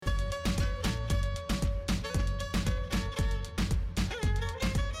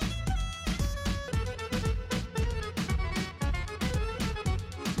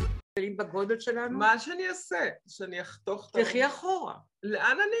בגודל שלנו? מה שאני אעשה? שאני אחתוך את... תלכי אחורה.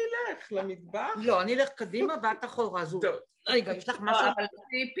 לאן אני אלך? למטבח? לא, אני אלך קדימה ואת אחורה. טוב. רגע, יש לך משהו? אבל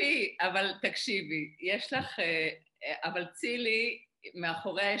ציפי, אבל תקשיבי, יש לך, אבל צילי,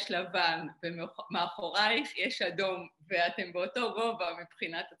 מאחוריה יש לבן, ומאחורייך יש אדום, ואתם באותו גובה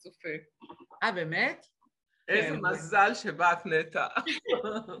מבחינת הצופה. באמת? איזה מזל שבאת נטע.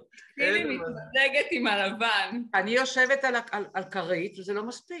 צילי מתמזגת עם הלבן. אני יושבת על כרית, וזה לא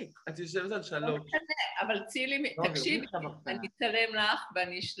מספיק. את יושבת על שלוש. אבל צילי, תקשיבי, אני אצלם לך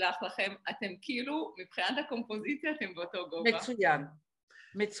ואני אשלח לכם, אתם כאילו, מבחינת הקומפוזיציה, אתם באותו גובה. מצוין,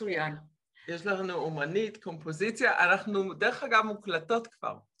 מצוין. יש לנו אומנית, קומפוזיציה, אנחנו דרך אגב מוקלטות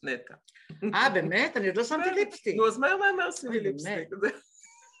כבר, נטע. באמת? אני עוד לא שמתי ליפסטיק. נו, אז מהר שימי ליפסטיק.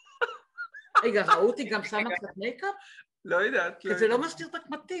 רגע, ראו אותי גם שמה קצת מייקאפ? לא יודעת. כי זה לא מסתיר את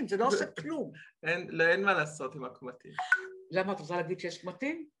הקמטים, זה לא עושה כלום. אין מה לעשות עם הקמטים. למה, את רוצה להגיד שיש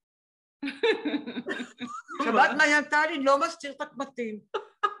קמטים? שבת מיינטלי לא מסתיר את הקמטים.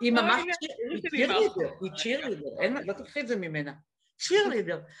 היא ממש צ'ירלידר, היא צ'ירלידר, לא תקחי את זה ממנה.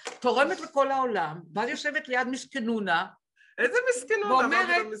 צ'ירלידר, תורמת לכל העולם, ואז יושבת ליד מסכנונה. איזה מסכנונה?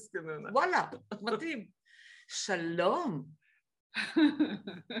 ואומרת, וואלה, קמטים. שלום.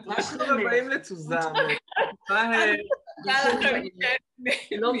 אנחנו הבאים לצוזמן.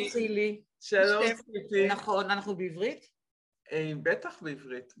 שלום צילי. שלום צילי. נכון, אנחנו בעברית? בטח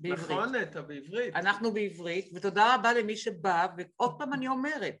בעברית. נכון, נטע, בעברית. אנחנו בעברית, ותודה רבה למי שבא, ועוד פעם אני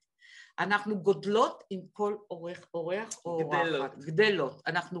אומרת, אנחנו גודלות עם כל אורח או אורחת. גדלות,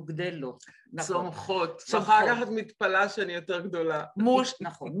 אנחנו גדלות. צומחות. ואחר כך את מתפלאה שאני יותר גדולה.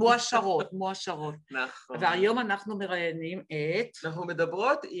 נכון, מואשרות. נכון. והיום אנחנו מראיינים את... אנחנו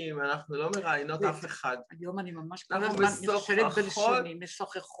מדברות עם, אנחנו לא מראיינות אף אחד. היום אני ממש כל הזמן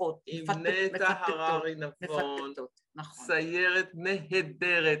משוחחות עם נטע הררי נבון, ציירת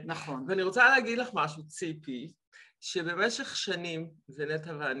נהדרת. נכון. ואני רוצה להגיד לך משהו, ציפי, שבמשך שנים,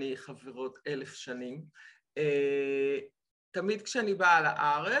 ונטע ואני חברות 1000 שנים, תמיד כשאני באה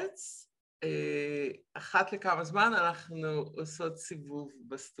לארץ, אחת לכמה זמן אנחנו עושות סיבוב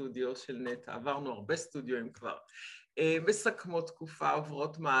בסטודיו של נטע, עברנו הרבה סטודיואים כבר, מסכמות תקופה,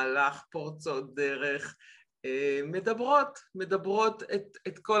 עוברות מהלך, פורצות דרך, מדברות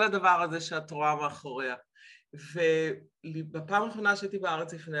את כל הדבר הזה שאת רואה מאחוריה. ובפעם האחרונה שהייתי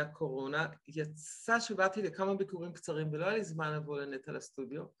בארץ לפני הקורונה, יצא שבאתי לכמה ביקורים קצרים, ולא היה לי זמן לבוא לנטע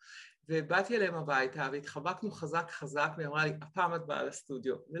לסטודיו, ובאתי אליהם הביתה, והתחבקנו חזק, והיא אמרה לי, הפעם את באה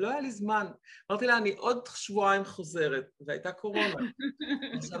לסטודיו, ולא היה לי זמן. אמרתי לה, אני עוד שבועיים חוזרת, והייתה קורונה,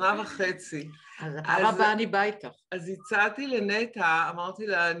 1.5 שנה. אז הפעם הבאה אני באה איתך. אז הצעתי לנטע, אמרתי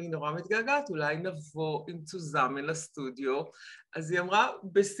לה, אני נורא מתגעגעת, אולי נבוא עם צוזמן לסטודיו, אז היא אמרה,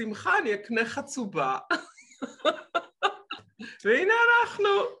 בשמחה, אני אקנה חצובה. והנה אנחנו,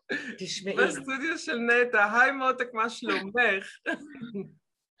 בסטודיו של נטע, היי מותק, מה שלומך?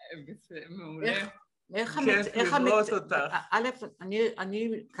 מעולה. כיף לראות אותך. א',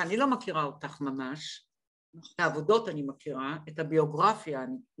 אני לא מכירה אותך ממש, את העבודות אני מכירה, את הביוגרפיה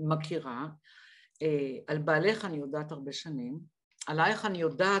אני מכירה, על בעלך אני יודעת הרבה שנים, עלייך אני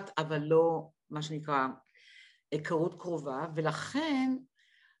יודעת, אבל לא, מה שנקרא, היכרות קרובה, ולכן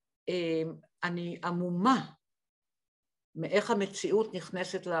אני עמומה מאיך המציאות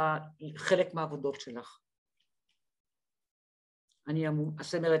נכנסת לחלק מהעבודות שלך. אני עמומה,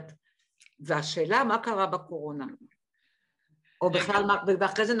 זאת אומרת, והשאלה מה קרה בקורונה, או בכלל,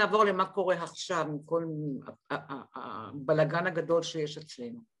 ואחרי זה נעבור למה קורה עכשיו, מכל הבלגן הגדול שיש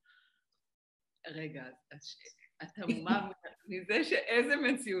אצלנו. רגע, את עמומה מזה שאיזה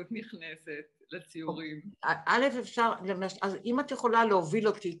מציאות נכנסת לציורים? א', אפשר, אז אם את יכולה להוביל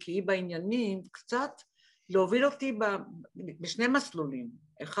אותי, כי היא בעניינים, קצת להוביל אותי בשני מסלולים.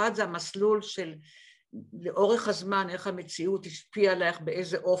 אחד זה המסלול של לאורך הזמן, איך המציאות השפיעה עליך,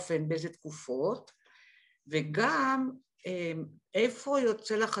 באיזה אופן, באיזה תקופות, וגם איפה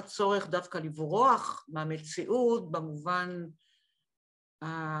יוצא לך הצורך דווקא לברוח מהמציאות, במובן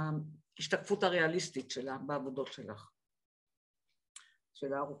ההשתקפות הריאליסטית שלה, בעבודות שלך.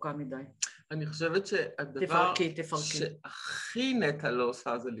 שאלה ארוכה מדי. אני חושבת שהדבר שהכי נטע לא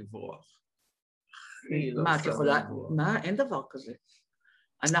עושה זה לברוח. מה, את יכולה? מה? אין דבר כזה.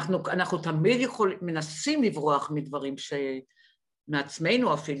 אנחנו תמיד מנסים לברוח מדברים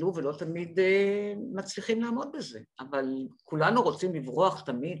מעצמנו אפילו, ולא תמיד מצליחים לעמוד בזה. אבל כולנו רוצים לברוח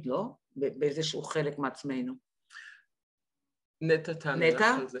תמיד, לא? באיזשהו חלק מעצמנו. נטע תענה לך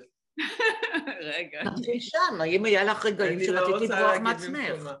על זה. רגע. נתחיל שם, האם היה לך רגעים שרצית לברוח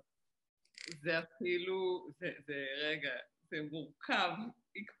מעצמך? זה אפילו, רגע, זה מורכב.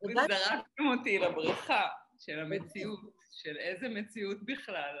 זרקתם אותי לבריכה של המציאות, של איזה מציאות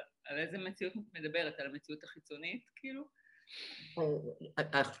בכלל. על איזה מציאות את מדברת? על המציאות החיצונית, כאילו?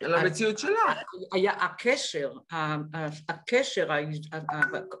 על המציאות שלך. היה הקשר,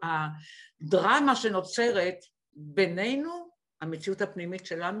 הדרמה שנוצרת בינינו, המציאות הפנימית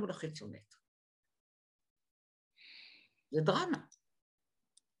שלנו לחיצונית. זה דרמה.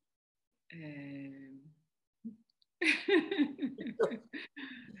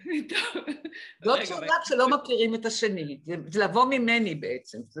 זאת שאלה שלא מכירים את השני, זה לבוא ממני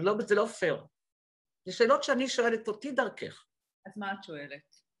בעצם, זה לא פייר. זה שאלות שאני שואלת אותי דרכך. אז מה את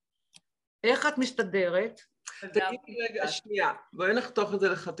שואלת? איך את מסתדרת? תגידי רגע, שנייה, בואי נחתוך את זה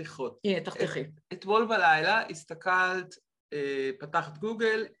לחתיכות. הנה, תחתכי. אתמול בלילה הסתכלת, פתחת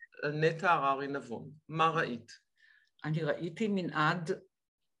גוגל, נטה הררי נבון. מה ראית? אני ראיתי מנעד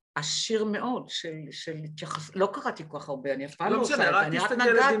עשיר מאוד של התייחס... לא קראתי כל כך הרבה, אני אף פעם לא עושה את זה,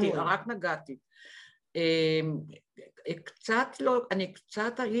 אני רק נגעתי. אני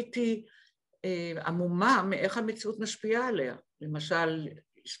קצת הייתי עמומה מאיך המציאות משפיעה עליה. למשל,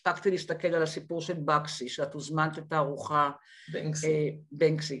 הספקתי להסתכל על הסיפור של בקסי, שאת הוזמנת לתערוכה...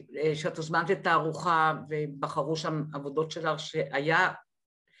 בנקסי. שאת הוזמנת לתערוכה ובחרו שם עבודות שלה שהיה...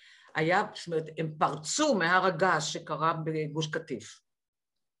 זאת אומרת, הם פרצו מהר הגעש שקרה בגוש קטיף.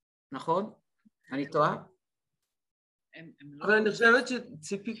 נכון? אני טועה? אבל אני חושבת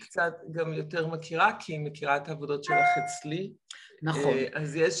שציפי קצת גם יותר מכירה, כי היא מכירה את העבודות שלך אצלי. נכון.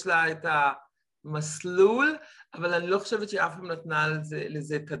 אז יש לה את המסלול, אבל אני לא חושבת שאף פעם נתנה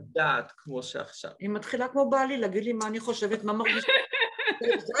לזה את הדעת כמו שעכשיו. היא מתחילה כמו בעלי, להגיד לי מה אני חושבת, מה מרגישה.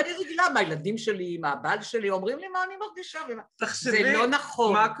 אני רגילה, מה הילדים שלי, מה הבעל שלי, אומרים לי מה אני מרגישה. תחשבי, זה לא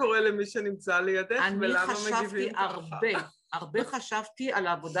נכון. מה קורה למי שנמצא לידך ולמה מגיבים ככה. אני חשבתי הרבה על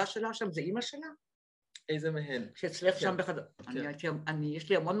העבודה שלה שם, זה אימא שלה? איזה מהן? שאצלך שם בחדר. יש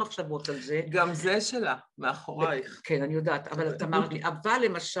לי המון מחשבות על זה. גם זה שלה, מאחורייך. כן, אני יודעת, אבל את אמרת לי, אבל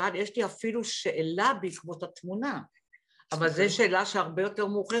למשל, יש לי אפילו שאלה בעקבות התמונה, אבל זו שאלה שהרבה יותר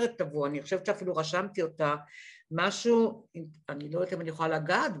מאוחרת תבוא, אני חושבת שאפילו רשמתי אותה, משהו, אני לא יודעת אם אני יכולה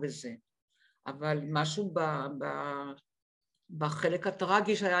לגעת בזה, אבל משהו בחלק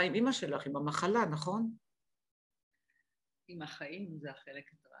הטרגי שהיה עם אמא שלך, עם המחלה, נכון? עם החיים זה החלק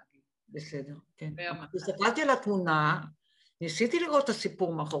הטרגי. בסדר, כן. הסתכלתי על התמונה, ניסיתי לראות את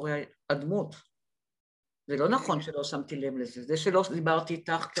הסיפור מאחורי הדמות. זה לא נכון שלא שמתי לב לזה, זה שלא דיברתי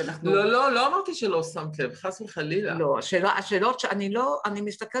איתך, כי אנחנו... לא אמרתי שלא שמת לב, חס וחלילה. לא, השאלות שאני לא, אני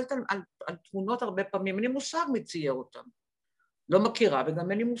מסתכלת על תמונות הרבה פעמים, אין לי מושג מי צייר אותם. לא מכירה,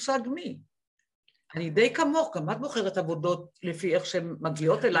 וגם אין לי מושג מי. אני די כמוך, גם את בוחרת עבודות לפי איך שהן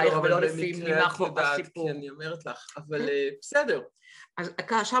מגיעות אלייך, ולא לפי מי מאחור הסיפור. כי אני אומרת לך, אבל בסדר. אז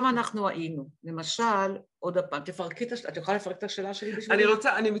שם אנחנו היינו. למשל, עוד הפעם, את יכולה לפרק את השאלה שלי בשבילי?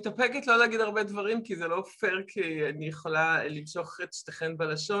 אני מתאפקת לא להגיד הרבה דברים, כי זה לא פייר, כי אני יכולה למשוך את שתיכן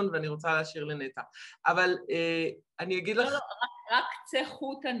בלשון, ואני רוצה להשאיר לנטה. אבל אני אגיד לך... לא, רק קצה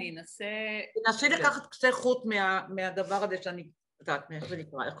חוט אני אנסה... תנסי לקחת קצה חוט מהדבר הזה שאני... איך זה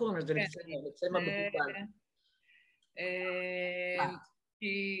נקרא? איך קוראים לזה? לצמא מקובל.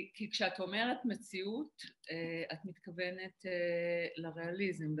 כי כשאת אומרת מציאות, את מתכוונת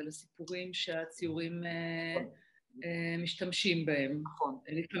לריאליזם ולסיפורים שהציורים משתמשים בהם. נכון.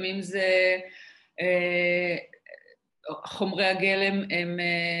 לפעמים זה... חומרי הגלם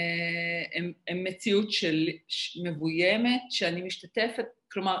הם מציאות מבוימת שאני משתתפת,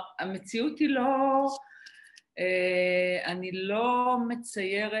 כלומר המציאות היא לא... אני לא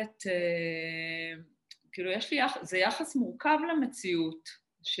מציירת, כאילו יש לי, זה יחס מורכב למציאות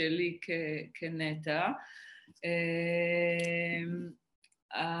שלי כנטה.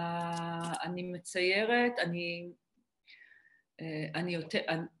 אני מציירת,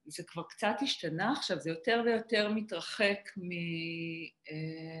 זה כבר קצת השתנה עכשיו, זה יותר ויותר מתרחק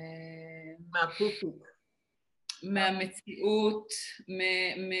מהמציאות,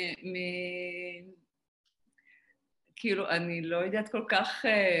 כאילו, אני לא יודעת כל כך...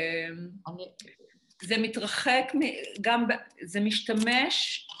 זה מתרחק, זה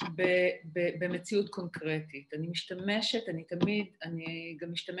משתמש במציאות קונקרטית. אני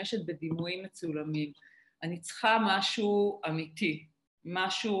גם משתמשת בדימויים מצולמים. אני צריכה משהו אמיתי,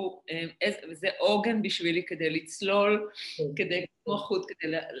 משהו, זה עוגן בשבילי כדי לצלול, כדי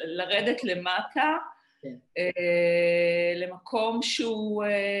לרדת למטה, למקום שהוא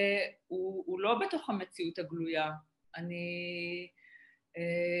לא בתוך המציאות הגלויה.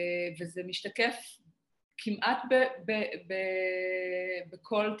 וזה משתקף כמעט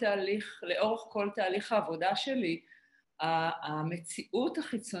בכל תהליך, לאורך כל תהליך העבודה שלי, המציאות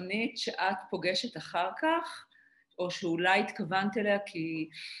החיצונית שאת פוגשת אחר כך, או שאולי התכוונת אליה כי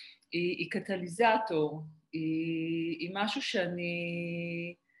היא קטליזטור, היא משהו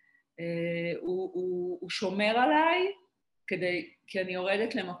שאני הוא שומר עליי, כי אני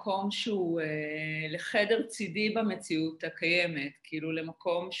יורדת למקום שהוא לחדר צידי במציאות הקיימת, כאילו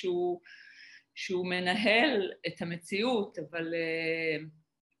למקום שהוא מנהל את המציאות,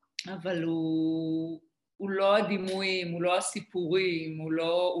 אבל הוא לא הדימויים, הוא לא הסיפורים,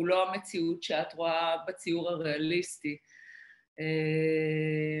 הוא לא המציאות שאת רואה בציור הריאליסטי.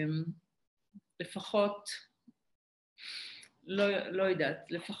 לפחות, לא יודעת,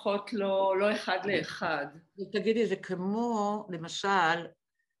 לפחות לא אחד לאחד. תגידי, זה כמו, למשל,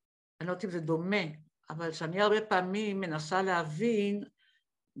 אני לא יודעת אם זה דומה, אבל שאני הרבה פעמים מנסה להבין,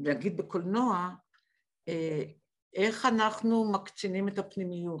 להגיד בקולנוע, איך אנחנו מקצינים את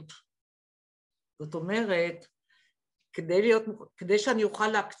הפנימיות. זאת אומרת, כדי שאני אוכל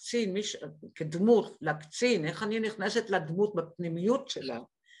להקצין, כדמות, להקצין, איך אני נכנסת לדמות בפנימיות שלה,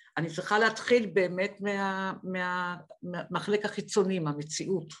 אני צריכה להתחיל באמת מהחלק החיצוני,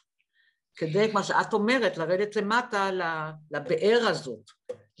 מהמציאות. כדי, כמו שאת אומרת, לרדת למטה לבאר הזאת,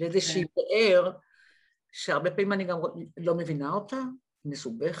 לאיזושהי באר, שהרבה פעמים אני גם לא מבינה אותה,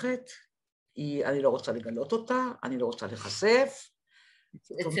 מסובכת, אני לא רוצה לגלות אותה, אני לא רוצה לחשף.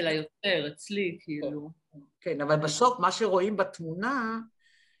 אצל היותר, אצלי, כאילו. כן, אבל בסוף מה שרואים בתמונה,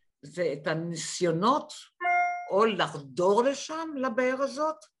 זה את הניסיונות, או לחדור לשם, לבאר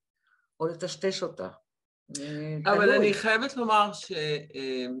הזאת, או לטשטש אותה. אבל אני חייבת לומר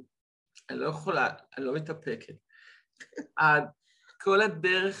אני לא יכולה, אני לא מתאפקת. כל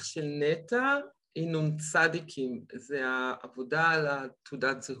הדרך של נטע היא נ"צדיקים, זה העבודה על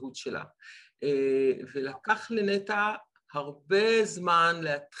תעודת זהות שלה. ולקח לנטע הרבה זמן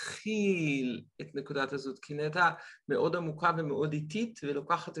להתחיל את נקודת הזהות, כי נטע מאוד עמוקה ומאוד איטית,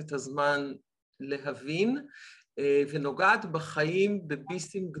 ולוקחת את הזמן להבין, ונוגעת בחיים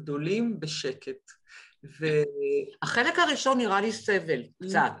בביסים גדולים בשקט. החלק הראשון נראה לי סבל,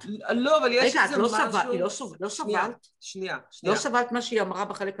 קצת. לא, אבל יש איזה משהו... רגע, את לא סבלת? שנייה. לא סבלת מה שהיא אמרה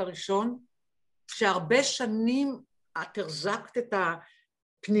בחלק הראשון? שהרבה שנים את הרזקת את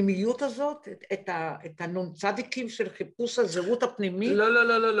הפנימיות הזאת, את הנ"צדיקים של חיפוש הזהות הפנימית?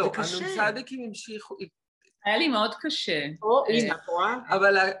 לא. הנ"צדיקים המשיכו... היה לי מאוד קשה. הנה, את רואה?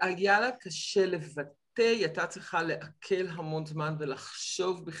 אבל היה לה קשה לבטא, הייתה צריכה לעכל המון זמן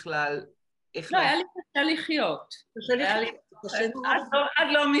ולחשוב בכלל איך... לא, היה לי קשה לחיות. עד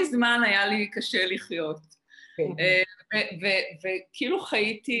לא מזמן היה לי קשה לחיות. וכאילו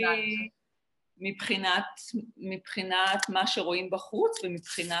חייתי מבחינת מה שרואים בחוץ,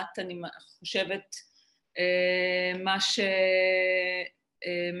 ומבחינת, אני חושבת, מה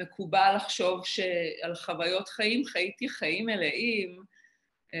שמקובל לחשוב על חוויות חיים, חייתי חיים מלאים,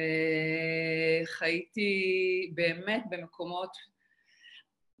 חייתי באמת במקומות,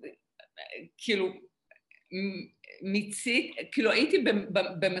 כאילו, כאילו הייתי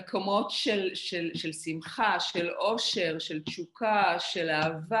במקומות של שמחה, של אושר, של תשוקה, של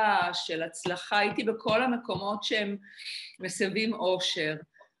אהבה, של הצלחה, הייתי בכל המקומות שהם מסבים אושר,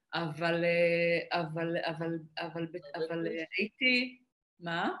 אבל הייתי,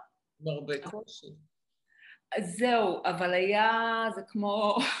 מה? הרבה קושי. זהו, אבל היה, זה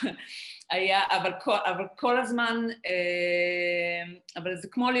כמו, היה, אבל כל הזמן, אבל זה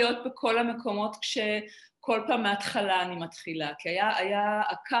כמו להיות בכל המקומות כשכל פעם מההתחלה אני מתחילה, כי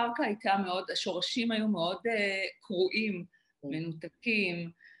הקרקע הייתה מאוד, השורשים היו מאוד קרועים,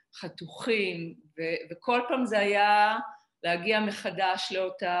 מנותקים, חתוכים, וכל פעם זה היה להגיע מחדש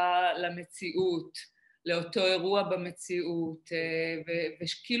למציאות, לאותו אירוע במציאות,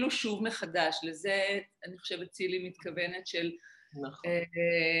 וכאילו שוב מחדש, לזה אני חושבת צילי מתכוונת של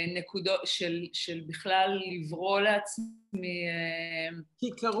נקודות, של בכלל לברוא לעצמי.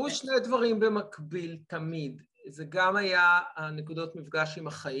 כי קרו שני דברים במקביל תמיד, זה גם היה הנקודות מפגש עם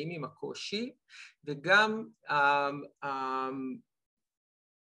החיים, עם הקושי, וגם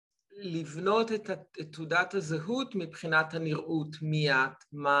לבנות את תעודת הזהות מבחינת הנראות, מי את,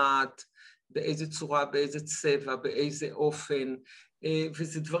 מה את, באיזה צורה, באיזה צבע, באיזה אופן,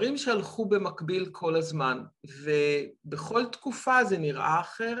 וזה דברים שהלכו במקביל כל הזמן, ובכל תקופה זה נראה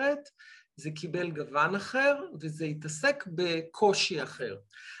אחרת, זה קיבל גוון אחר, וזה התעסק בקושי אחר.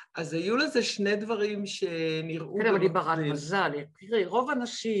 אז היו לזה שני דברים שנראו במקביל. אבל היא ברת מזל, תראי,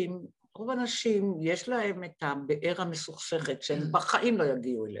 רוב אנשים יש להם את הבאר המסוכסכת, שהם בחיים לא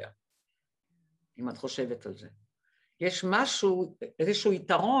יגיעו אליה, אם את חושבת על זה. יש משהו, איזשהו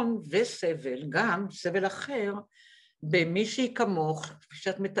יתרון וסבל, גם סבל אחר, במישהי כמוך,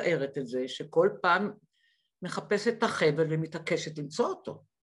 שאת מתארת את זה, שכל פעם מחפשת את החבל ומתעקשת למצוא אותו,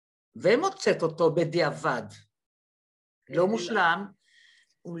 ומוצאת אותו בדיעבד. לא מושלם,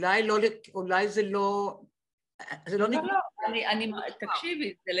 אולי זה לא, זה לא נגמר.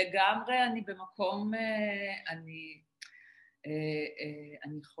 תקשיבי, זה לגמרי, אני במקום,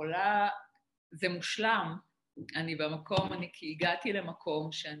 אני יכולה, זה מושלם, אני במקום, כי הגעתי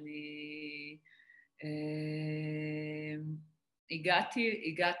למקום שאני,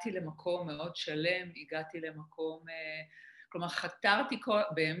 הגעתי למקום מאוד שלם, הגעתי למקום, כלומר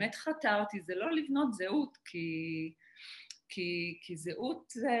באמת חתרתי, זה לא לבנות זהות, כי זהות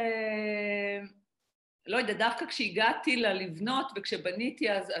זה, לא יודע, דווקא כשהגעתי לבנות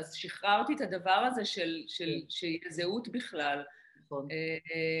וכשבניתי, אז שחררתי את הדבר הזה של זהות בכלל. נכון.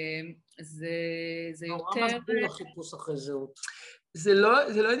 זה יותר... נורא מסביר החיפוש אחרי זהות. זה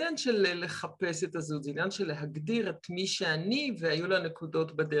לא עניין של לחפש את הזהות, זה עניין של להגדיר את מי שאני, והיו לה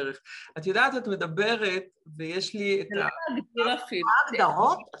נקודות בדרך. את יודעת, את מדברת, ויש לי את זה לא להגדיר אפילו.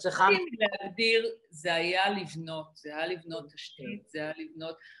 ההגדרות? להגדיר, זה היה לבנות תשתית, זה היה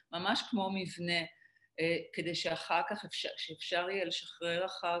לבנות ממש כמו מבנה, כדי שאחר כך שאפשר יהיה לשחרר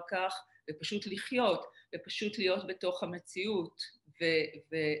אחר כך, ופשוט לחיות, ופשוט להיות בתוך המציאות,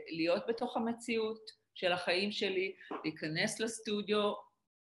 ולהיות בתוך המציאות של החיים שלי, להיכנס לסטודיו,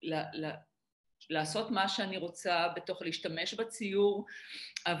 לעשות מה שאני רוצה, להשתמש בציור,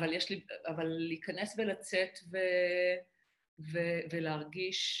 אבל להיכנס ולצאת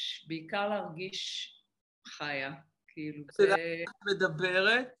ולהרגיש, בעיקר להרגיש חיה, כאילו. את יודעת, את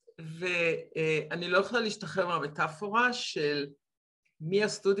מדברת, ואני לא יכולה להשתחרר מהמטאפורה של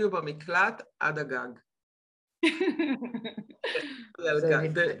מהסטודיו במקלט עד הגג.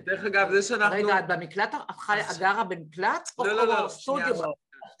 דרך אגב, זה שאנחנו... רגע, את במקלט? את גרה במקלט? לא,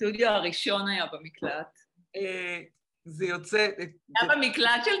 הסטודיו הראשון היה במקלט. זה יוצא... היה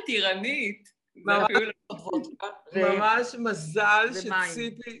במקלט של טירנית. ממש מזל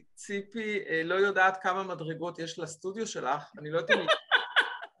שציפי לא יודעת כמה מדרגות יש לסטודיו שלך, אני לא יודעת אם...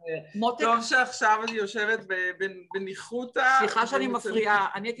 טוב שעכשיו אני יושבת בניחותה... סליחה שאני מפריעה,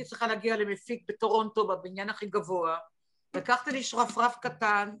 אני הייתי צריכה להגיע למפיק בטורונטו, בבניין הכי גבוה, לקחתי לי שרפרף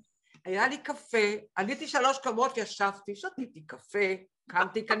קטן, היה לי קפה, עליתי 3 קומות, ישבתי, שתיתי קפה,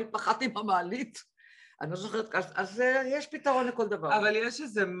 קמתי, כי אני פחדתי במעלית, אני לא זוכרת, אז יש פתרון לכל דבר. אבל יש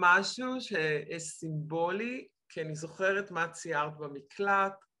איזה משהו שסימבולי, כי אני זוכרת מה ציירת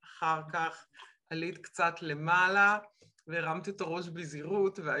במקלט, אחר כך עלית קצת למעלה, והרמת את הראש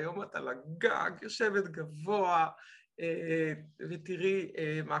בזהירות, והיום את על הגג, יושבת גבוה, ותראי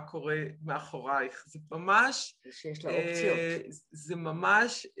מה קורה מאחורייך. זה ממש... שיש לה אופציות. זה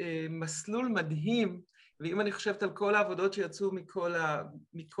ממש מסלול מדהים, ואם אני חושבת על כל העבודות שיצאו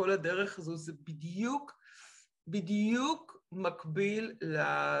מכל הדרך הזו, זה בדיוק מקביל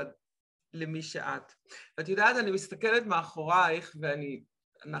למי שאת. ואת יודעת, אני מסתכלת מאחורייך,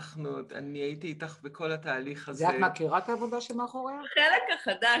 אני הייתי איתך בכל התהליך הזה. זה את מכירה את העבודה שמאחוריה? החלק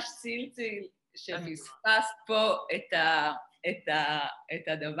החדש, צילציל, שפספסת פה את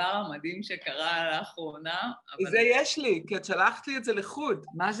הדבר המדהים שקרה לאחרונה. זה יש לי, כי את שלחת לי את זה לחוד.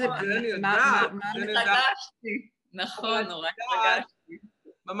 מה זה? התרגשתי, נכון, נורא התרגשתי.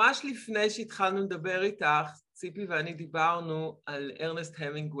 ממש לפני שהתחלנו לדבר איתך, ציפי ואני דיברנו על ארנסט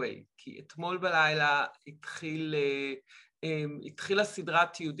המינגווי, כי אתמול בלילה התחילה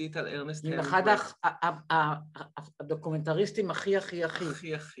סדרת תיעודית על ארנסט המינגווי. אחד הדוקומנטריסטים הכי.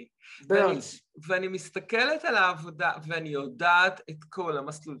 ברנס. ואני מסתכלת על העבודה, ואני יודעת את כל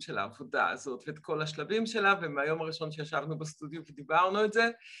המסלול של העבודה הזאת, ואת כל השלבים שלה, ומהיום הראשון שישבנו בסטודיו ודיברנו את זה,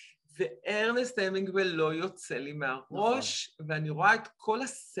 וארנסט המינגווי לא יוצא לי מהראש, ואני רואה את כל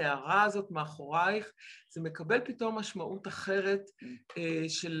הסערה הזאת מאחורייך, זה מקבל פתאום משמעות אחרת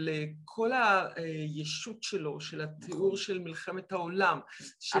של כל הישות שלו, של התיאור של מלחמת העולם,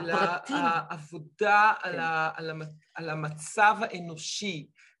 של העבודה על המצב האנושי,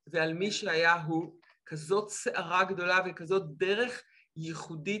 ועל מי שהיה הוא, כזאת סערה גדולה וכזאת דרך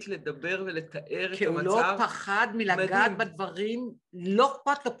ייחודית לדבר ולתאר את המצב. כי הוא לא פחד מלגעת בדברים, לא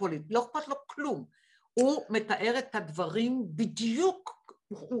אכפת לו פוליט, לא אכפת לו כלום. הוא מתאר את הדברים בדיוק,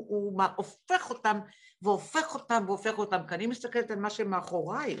 הוא הופך אותם והופך אותם, כי אני מסתכלת על מה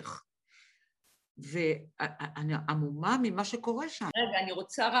שמאחורייך, ואני עמומה ממה שקורה שם. רגע, אני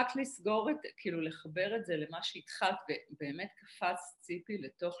רוצה רק לסגור כאילו לחבר את זה למה שהתחלת, ובאמת קפץ ציפי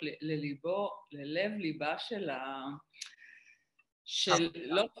ללב ליבה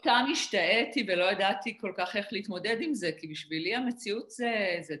לא סתם השתאיתי ולא ידעתי כל כך איך להתמודד עם זה, כי בשבילי המציאות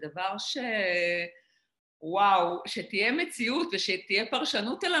זה דבר וואו, שתהיה מציאות ושתהיה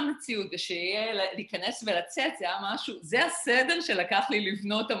פרשנות על המציאות ושיהיה להיכנס ולצאת, זה היה משהו, זה הסדר שלקח לי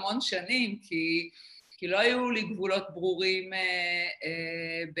לבנות המון שנים, כי לא היו לי גבולות ברורים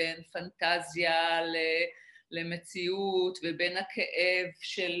בין פנטזיה למציאות, ובין הכאב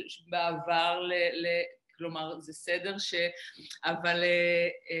של בעבר כלומר, זה סדר אבל...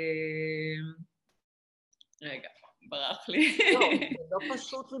 רגע, ברח לי. לא, זה לא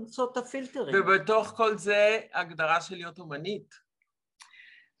פשוט למצוא את הפילטרים. ובתוך כל זה, הגדרה של להיות אומנית.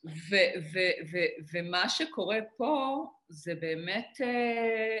 ומה שקורה פה, זה באמת,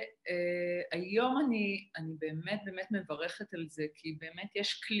 היום אני באמת מברכת על זה, כי באמת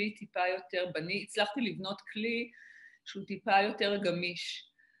יש כלי טיפה יותר, אני הצלחתי לבנות כלי שהוא טיפה יותר גמיש,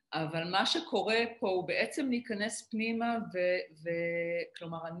 אבל מה שקורה פה הוא בעצם להיכנס פנימה,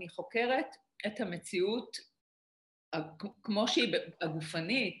 וכלומר, אני חוקרת את המציאות, כמו שהיא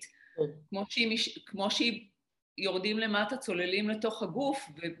הגופנית, כמו שהיא יורדים למטה, צוללים לתוך הגוף,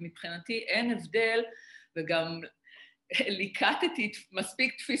 ומבחינתי אין הבדל, וגם ליקטתי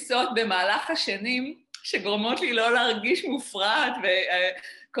מספיק תפיסות במהלך השנים, שגורמות לי לא להרגיש מופרעת,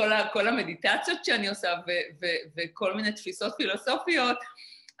 וכל המדיטציות שאני עושה, וכל מיני תפיסות פילוסופיות,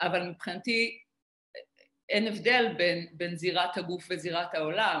 אבל מבחינתי אין הבדל בין זירת הגוף וזירת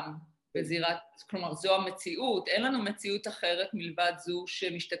העולם, כלומר, זו המציאות, אין לנו מציאות אחרת מלבד זו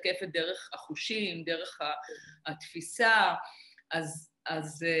שמשתקפת דרך החושים, דרך התפיסה, אז...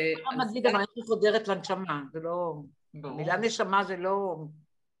 מדהים, אבל אני חודרת לנשמה, זה לא... המילה נשמה זה לא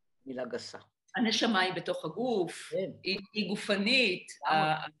מילה גסה. הנשמה היא בתוך הגוף, היא גופנית,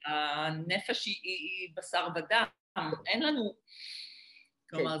 הנפש היא בשר ודם, אין לנו...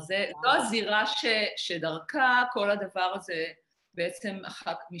 כלומר, זו הזירה שדרכה כל הדבר הזה בעצם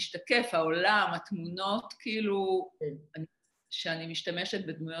משתקף, העולם, התמונות, כאילו, שאני משתמשת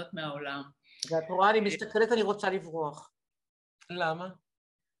בדמויות מהעולם. ואת רואה, אני מסתכלת, אני רוצה לברוח. למה?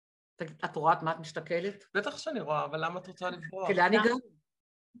 את רואה מה את מסתכלת? בטח שאני רואה, אבל למה את רוצה לברוח? כי לאן הגענו?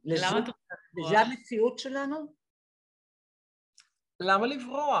 למה את רוצה לברוח? וזה המציאות שלנו? למה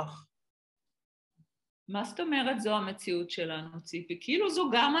לברוח? מה זאת אומרת זו המציאות שלנו, ציפי? כאילו זו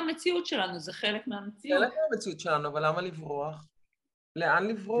גם המציאות שלנו, זה חלק מהמציאות. חלק מהמציאות שלנו, אבל למה לברוח? לאן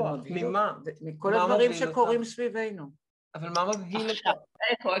לברוח? ממה? מכל הדברים שקורים סביבנו. אבל מה מבהיל אותך?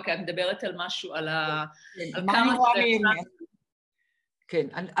 עכשיו, אני מדברת על משהו, על כמה כן,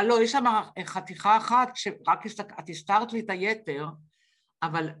 לא, יש שם חתיכה אחת, שרק את הסתרת לי את היתר,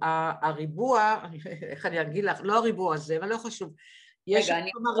 אבל הריבוע, איך אני אגיד לך, לא הריבוע הזה, אבל לא חשוב, יש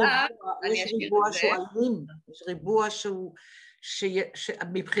ריבוע שהוא אלים, יש ריבוע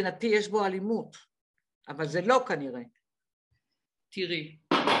שמבחינתי יש בו אלימות, אבל זה לא כנראה. תראי,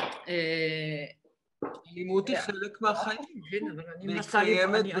 אלימות היא חלק מהחיים, והיא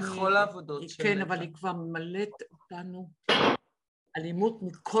קיימת בכל העבודות שלנו. כן, אבל היא כבר ממלאת אותנו אלימות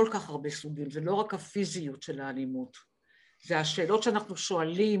מכל כך הרבה סוגים, זה לא רק הפיזיות של האלימות, זה השאלות שאנחנו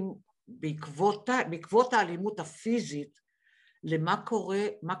שואלים בעקבות האלימות הפיזית, למה קורה,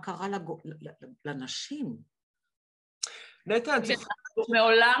 מה קרה לנשים. נטה,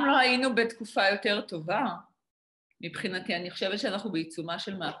 מעולם לא היינו בתקופה יותר טובה. מבחינתי, אני חושבת שאנחנו בעיצומה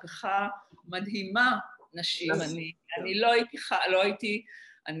של מהפכה מדהימה, נשים. אני לא הייתי,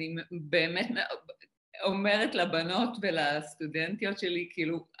 אני באמת אומרת לבנות ולסטודנטיות שלי,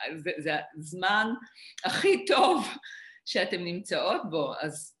 כאילו, זה הזמן הכי טוב שאתן נמצאות בו,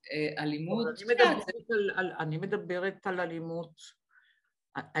 אז אלימות... אני מדברת על אלימות,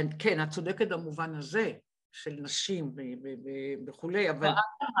 כן, את צודקת במובן הזה, של נשים וכולי, אבל... לא, את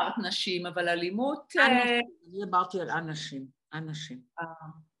אמרת נשים, אבל אלימות... אני אמרתי על אנשים.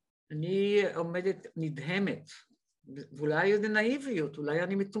 אני עומדת נדהמת, ואולי זה נאיביות, אולי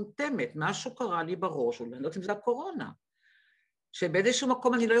אני מטומטמת, משהו קרה לי בראש, אולי לא יודעת אם זה הקורונה, שבאיזשהו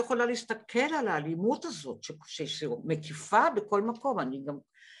מקום אני לא יכולה להסתכל על האלימות הזאת, שמקיפה בכל מקום,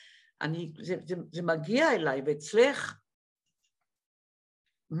 זה מגיע אליי, ואצלך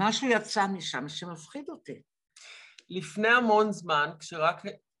משהו יצא משם שמפחיד אותי. לפני המון זמן,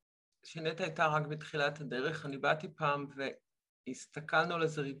 כשנטה הייתה רק בתחילת הדרך, אני באתי פעם והסתכלנו על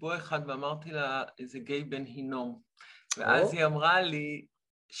איזה ריבוע אחד ואמרתי לה איזה גיי בן הינום. ואז היא אמרה לי,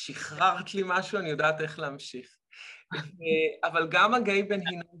 שחררת לי משהו, אני יודעת איך להמשיך. אבל גם הגיי בן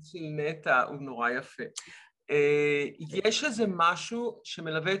הינום של נטה הוא נורא יפה. יש איזה משהו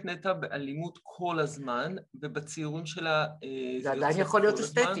שמלווה את נטה באלימות כל הזמן, ובציורים שלה... זה עדיין יכול להיות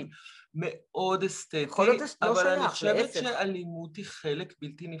אסתטי. מאוד אסתטי, אבל אני חושבת שאלימות היא חלק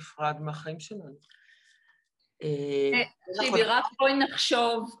בלתי נפרד מהחיים שלנו. תקשיבי, רק בואי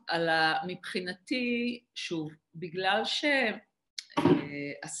נחשוב על מבחינתי, שוב, בגלל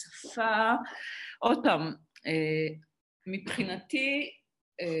שהשפה, עוד פעם, מבחינתי,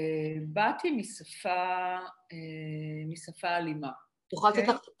 באתי משפה אלימה. תוכל לתת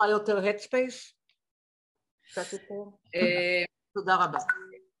לך טיפה יותר headspace? קצת יותר? תודה רבה.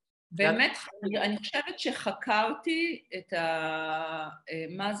 באמת, אני חושבת שחקרתי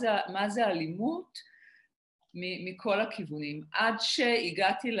מה זה אלימות, מכל הכיוונים, עד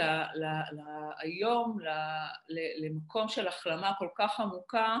שהגעתי היום למקום של החלמה כל כך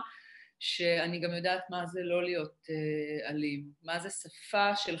עמוקה, שאני גם יודעת מה זה לא להיות אלים, מה זה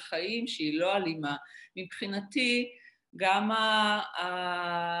שפה של חיים שהיא לא אלימה. מבחינתי, גם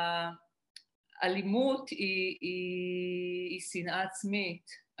האלימות היא שנאה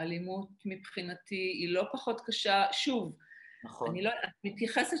עצמית, אלימות מבחינתי היא לא פחות קשה, שוב, נכון. אני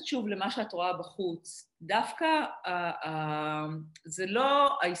מתייחסת שוב למה שאת רואה בחוץ. דווקא זה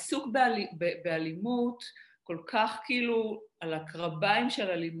לא, העיסוק באלימות כל כך כאילו על הקרביים של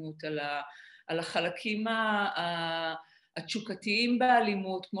אלימות, על החלקים התשוקתיים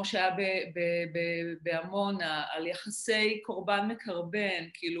באלימות, כמו שהיה בעמונה, על יחסי קורבן מקרבן,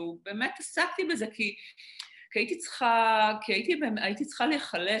 כאילו באמת עסקתי בזה כי הייתי צריכה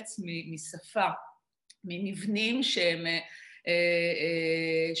להיחלץ משפה, ממבנים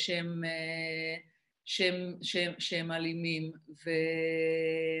שהם אלימים,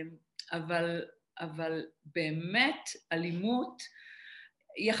 אבל באמת אלימות,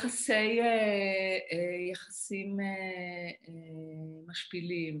 יחסים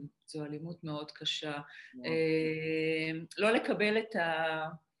משפילים, זו אלימות מאוד קשה. לא לקבל את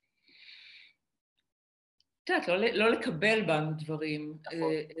לא לקבל בנו דברים,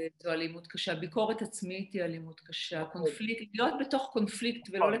 זו אלימות קשה, ביקורת עצמית היא אלימות קשה, קונפליקט, להיות בתוך קונפליקט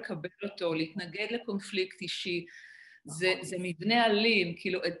ולא לקבל אותו, להתנגד לקונפליקט אישי, זה מבנה אלים,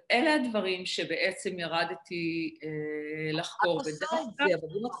 כאילו אלה הדברים שבעצם ירדתי לחקור. את עושה את זה,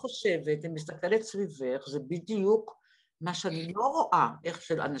 אבל אם את חושבת, אם מסתכלת סביבך, זה בדיוק מה שאני לא רואה, איך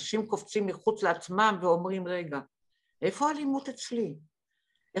שאנשים קופצים מחוץ לעצמם ואומרים, רגע, איפה האלימות אצלי?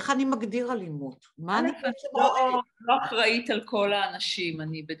 איך אני מגדיר אלימות? מה אני בעצם רואה? לא אחראית על כל האנשים,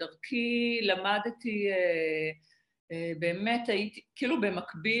 אני בדרכי למדתי, באמת הייתי, כאילו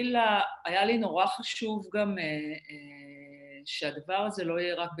במקביל, היה לי נורא חשוב גם שהדבר הזה לא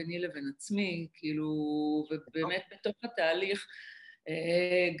יהיה רק ביני לבין עצמי, כאילו, ובאמת בתוך התהליך,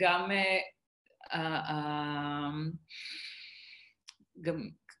 גם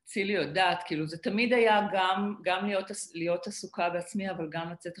צילי יודעת, כאילו זה תמיד היה גם להיות עסוקה בעצמי, אבל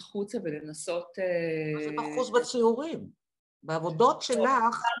גם לצאת החוצה ולנסות... מה זה בחוץ בציורים? בעבודות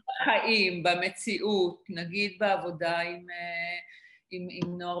שלך... בחיים, במציאות, נגיד בעבודה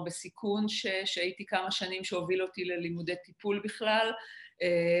עם נוער בסיכון, שהייתי כמה שנים שהוביל אותי ללימודי טיפול בכלל,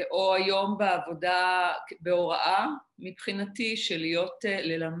 או היום בעבודה בהוראה, מבחינתי,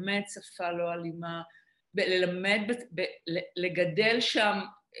 ללמד שפה לא אלימה, לגדל שם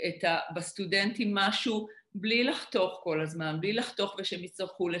בסטודנטים משהו בלי לחתוך כל הזמן, בלי לחתוך ושהם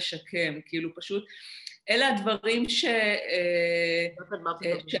יצטרכו לשקם, כאילו פשוט, אלה הדברים שהמצא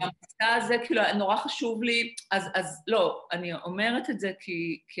הזה, כאילו נורא חשוב לי, אז לא, אני אומרת את זה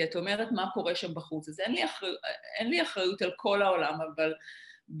כי את אומרת מה קורה שם בחוץ, אז אין לי אחריות על כל העולם, אבל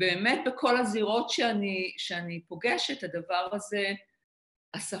באמת בכל הזירות שאני פוגשת, הדבר הזה,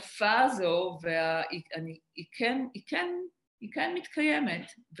 השפה הזו, היא כן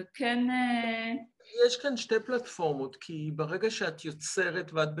מתקיימת, וכן... יש כאן שתי פלטפורמות, כי ברגע שאת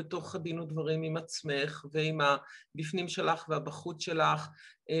יוצרת ואת בתוך הדין ודברים עם עצמך ועם הבפנים שלך והבחוץ שלך,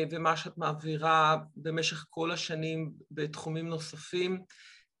 ומה שאת מעבירה במשך כל השנים בתחומים נוספים,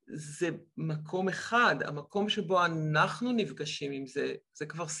 זה מקום אחד, המקום שבו אנחנו נפגשים עם זה, זה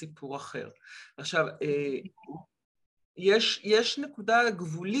כבר סיפור אחר. עכשיו, יש נקודה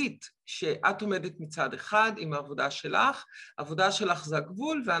גבולית שאת עומדת מצד אחד עם העבודה שלך זה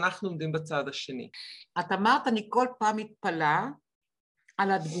הגבול ואנחנו עומדים בצד השני. את אמרת, אני כל פעם מתפלאה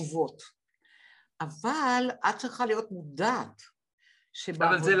על התגובות, אבל את צריכה להיות מודעת.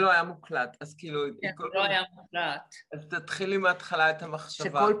 אבל זה לא היה מוקלט, אז כאילו... כן, זה לא היה מוקלט. אז תתחילי מההתחלה את המחשבה.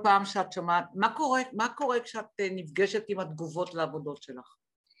 שכל פעם שאת שומעת, מה קורה כשאת נפגשת עם התגובות לעבודות שלך?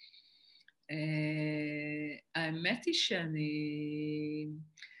 האמת היא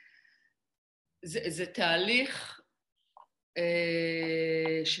זה תהליך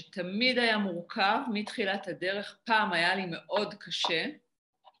שתמיד היה מורכב מתחילת הדרך. פעם היה לי מאוד קשה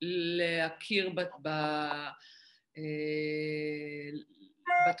להכיר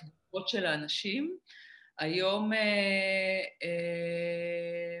בתגובות של האנשים.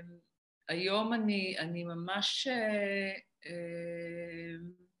 היום אני ממש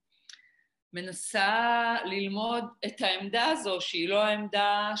מנסה ללמוד את העמדה הזו, שהיא לא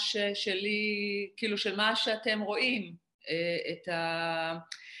העמדה שלי, כאילו של מה שאתם רואים,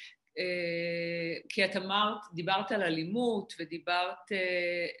 כי את דיברת על אלימות ודיברת...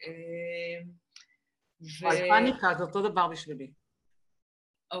 על פאניקה, זה אותו דבר בשבילי.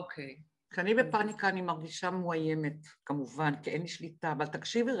 אוקיי. כשאני בפאניקה אני מרגישה מואיימת, כמובן, כי אין לי שליטה, אבל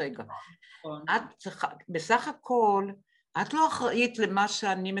תקשיבי רגע. את צריכה, בסך הכל, את לא אחראית למה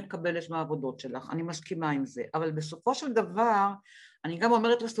שאני מקבלת מהעבודות שלך, אני מסכימה עם זה, אבל בסופו של דבר, אני גם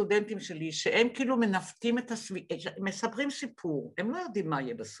אומרת לסטודנטים שלי, שהם כאילו מנווטים מספרים סיפור, הם לא יודעים מה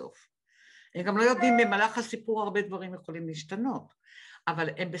יהיה בסוף. הם גם לא יודעים במהלך הסיפור הרבה דברים יכולים להשתנות, אבל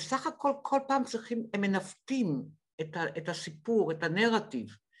הם בסך הכל כל פעם צריכים, הם מנווטים את הסיפור, את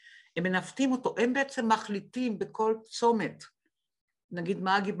הנרטיב, הם מנווטים אותו, הם בעצם מחליטים בכל צומת, נגיד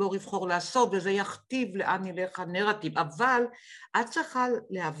מה הגיבור יבחור לעשות, וזה יכתיב לאן ילך הנרטיב, אבל את צריכה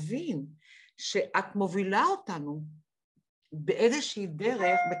להבין שאת מובילה אותנו באיזושהי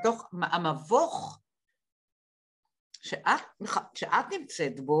דרך בתוך המבוך שאת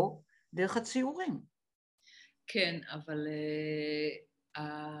נמצאת בו דרך הציורים. כן, אבל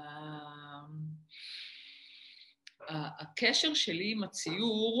הקשר שלי עם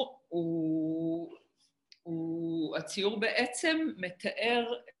הציור הוא הציור בעצם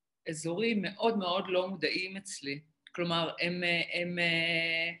מתאר אזורים מאוד מאוד לא מודעים אצלי. כלומר, הם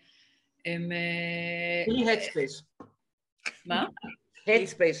Headspace. מה?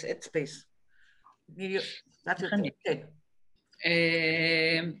 Headspace. כן.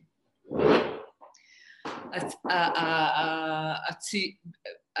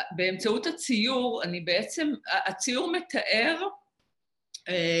 באמצעות הציור, אני בעצם, הציור מתאר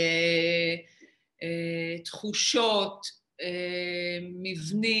תחושות,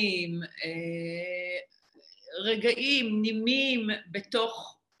 מבנים, רגעים, נימים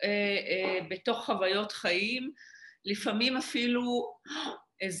בתוך חוויות חיים, לפעמים אפילו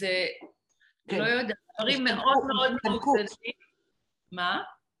איזה, לא יודע, דברים מאוד מאוד מעודנים. מה?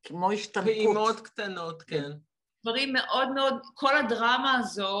 כמו השתנקות. פעימות קטנות, כן. דברים מאוד מאוד, כל הדרמה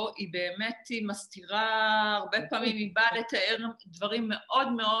הזו היא באמת, היא מסתירה, הרבה פעמים היא באה לתאר דברים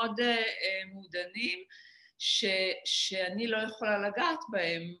מאוד מאוד מעודנים, שאני לא יכולה לגעת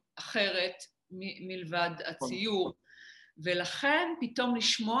בהם אחרת מלבד הציור. ולכן פתאום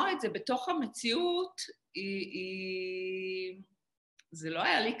לשמוע את זה בתוך המציאות, זה לא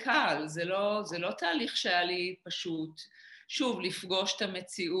היה לי קל, זה לא תהליך שהיה לי פשוט. שוב, לפגוש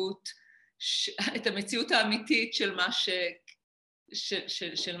את המציאות האמיתית של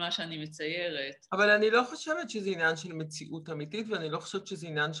מה שאני מציירת. אבל אני לא חושבת שזה עניין של מציאות אמיתית, ואני לא חושבת שזה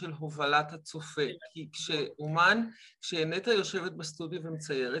עניין של הובלת הצופה. כי כשנטע יושבת בסטודיו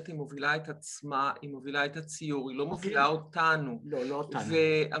ומציירת, היא מובילה את עצמה, היא מובילה את הציור, היא לא מובילה אותנו. לא אותנו.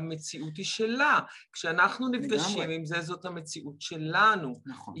 והמציאות היא שלה. כשאנחנו נפגשים עם זה, זאת המציאות שלנו.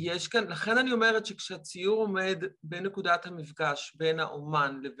 נכון. יש כאן, לכן אני אומרת שכשהציור עומד בנקודת המפגש בין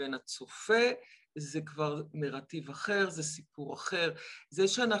האומן לבין הצופה, זה כבר נרטיב אחר, זה סיפור אחר. זה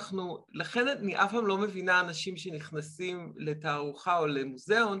שאנחנו, לכן אני אף פעם לא מבינה אנשים שנכנסים לתערוכה או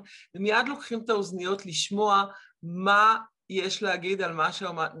למוזיאון, ומיד לוקחים את האוזניות לשמוע מה יש להגיד על מה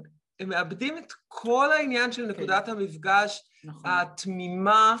שאומן. הם מאבדים את כל העניין של נקודת המפגש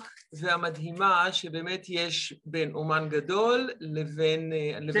התמימה והמדהימה שבאמת יש בין אומן גדול לבין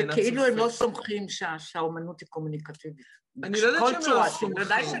הצופה. זה כאילו הם לא סומכים שהאומנות היא קומוניקטיבית. אני לא יודעת שהם לא סומכים.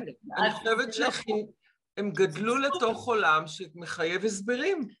 אני חושבת שהם גדלו לתוך עולם שמחייב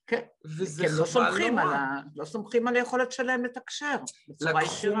הסברים. כן, כי הם לא סומכים על היכולת שלהם לתקשר בצורה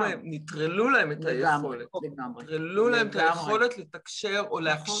ישירה. נטרלו להם את היכולת. נטרלו להם את היכולת לתקשר או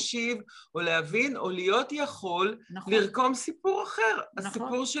להקשיב או להבין או להיות יכול לרקום סיפור אחר.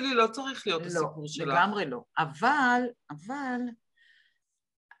 הסיפור שלי לא צריך להיות הסיפור שלך. לא, לגמרי לא. אבל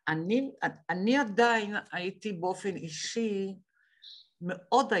אני עדיין הייתי באופן אישי,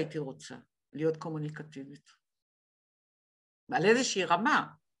 מאוד הייתי רוצה להיות קומוניקטיבית. על איזושהי רמה,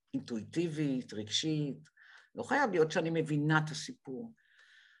 אינטואיטיבית, רגשית, לא חייב להיות שאני מבינה את הסיפור,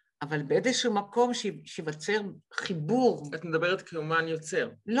 אבל באיזשהו מקום שיווצר חיבור. את מדברת כאומן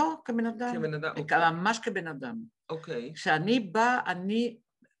יוצר. לא, כבן אדם. כבן אדם, ממש כבן אדם. אוקיי. כשאני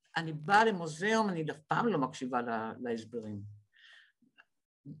באה למוזיאום, אני אף פעם לא מקשיבה להסברים.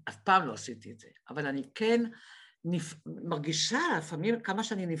 אף פעם לא עשיתי את זה, אבל אני כן מרגישה לפעמים כמה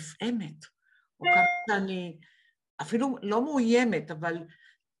שאני נפעמת, או כמה שאני אפילו לא מאוימת, אבל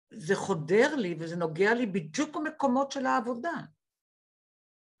זה חודר לי וזה נוגע לי בדיוק במקומות של העבודה.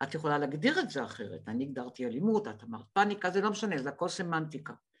 את יכולה להגדיר את זה אחרת, אני הגדרתי אלימות, את אמרת פאניקה, זה לא משנה, זה הכל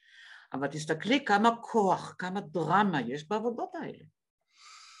סמנטיקה. אבל תסתכלי כמה כוח, כמה דרמה יש בעבודות האלה.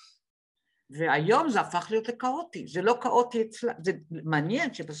 והיום זה הפך להיות לקאוטי, זה לא קאוטי אצלה, זה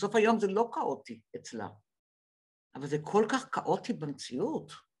מעניין שבסוף היום זה לא קאוטי אצלה, אבל זה כל כך קאוטי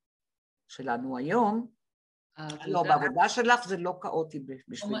במציאות שלנו היום, לא, בעבודה שלך זה לא קאוטי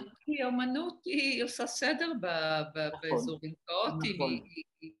בשביל. כי אומנות היא עושה סדר באזורים קאוטיים,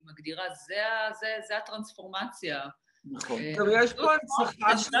 היא מגדירה, זה הטרנספורמציה. נכון. גם יש פה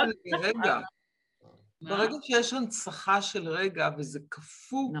הנצחה של רגע. ברגע שיש הנצחה של רגע וזה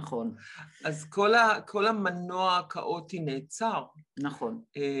כפו, נכון. אז כל המנוע הכאוטי נעצר. נכון.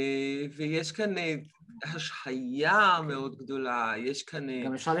 ויש כאן השהיה מאוד גדולה, יש כאן...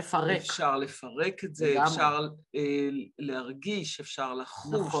 גם אפשר לפרק. אפשר לפרק את זה, אפשר להרגיש, אפשר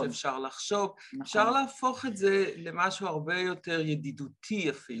לחוש, נכון. אפשר לחשוב, נכון. אפשר להפוך את זה למשהו הרבה יותר ידידותי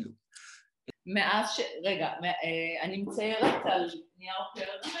אפילו. רגע, אני מציירת על נייר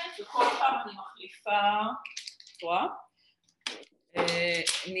פרגמנט, וכל פעם אני מחליפה, רואה?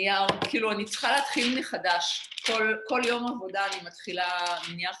 נייר, כאילו אני צריכה להתחיל מחדש, כל יום עבודה אני מתחילה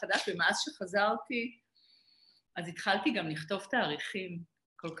מנייר חדש, ומאז שחזרתי, אז התחלתי גם לכתוב תאריכים,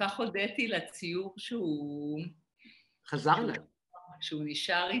 כל כך הודיתי לציור שהוא... חזר לה. שהוא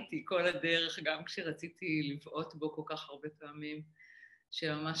נשאר איתי כל הדרך, גם כשרציתי לבעוט בו כל כך הרבה פעמים.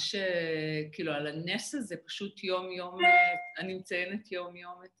 שממש, כאילו, על הנס הזה, פשוט יום-יום, אני מציינת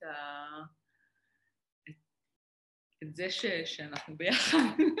יום-יום את זה שאנחנו ביחד,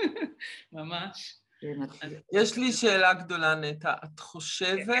 ממש. יש לי שאלה גדולה, נטע. את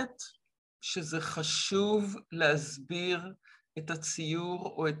חושבת שזה חשוב להסביר את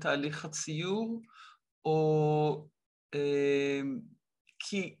הציור או את תהליך הציור, או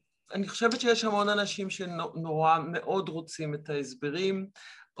כי... אני חושבת שיש המון אנשים שנורא מאוד רוצים את ההסברים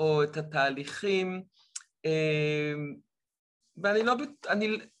או את התהליכים, ואני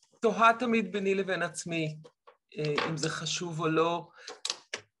תוהה תמיד ביני לבין עצמי, אם זה חשוב או לא.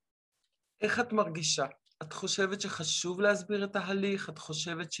 איך את מרגישה? את חושבת שחשוב להסביר את ההליך? את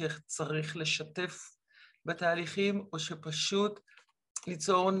חושבת שצריך לשתף בתהליכים, או שפשוט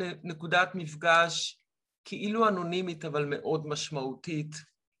ליצור נקודת מפגש כאילו אנונימית אבל מאוד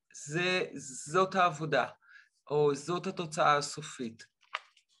משמעותית? זאת העבודה, או זאת התוצאה הסופית.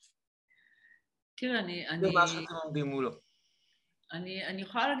 תראה, זה מה שאתם עומדים מולו. אני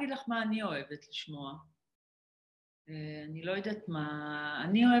יכולה להגיד לך מה אני אוהבת לשמוע. אני לא יודעת מה...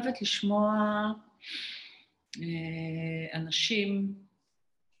 אני אוהבת לשמוע אנשים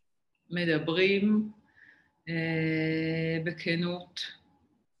מדברים בכנות,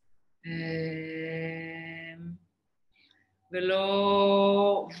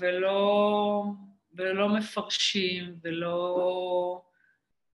 ולא מפרשים, ולא,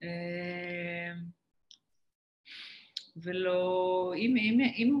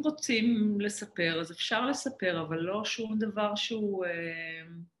 אם רוצים לספר, אז אפשר לספר, אבל לא שום דבר שהוא...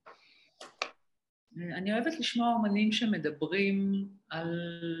 אני אוהבת לשמוע אומנים שמדברים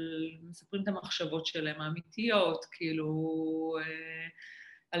מספרים את המחשבות שלהם האמיתיות, כאילו,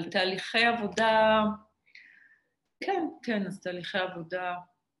 על תהליכי עבודה, כן, אז תהליכי עבודה,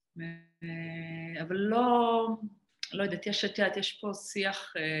 אבל לא יודעת, יש פה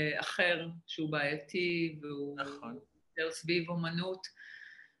שיח אחר שהוא בעייתי, והוא יותר סביב אומנות,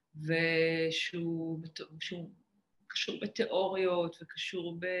 ושהוא קשור בתיאוריות,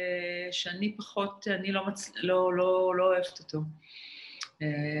 וקשור שאני פחות, אני לא אוהבת אותו.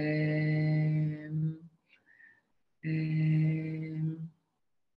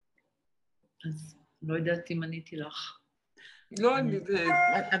 אז לא יודעת אם עניתי לך. לא,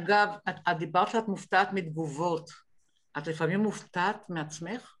 אגב, את דיברת שאת מופתעת מתגובות. את לפעמים מופתעת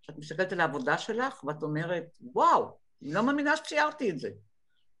מעצמך? שאת מסתכלת על העבודה שלך, ואת אומרת, וואו, אני לא מאמינה שציירתי את זה.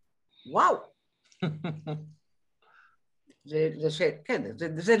 וואו. כן,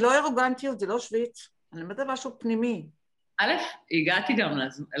 זה לא ארוגנטיות, זה לא שוויץ. אני אומרת משהו פנימי. א', הגעתי גם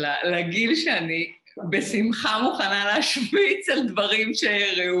לגיל שאני בשמחה מוכנה להשוויץ על דברים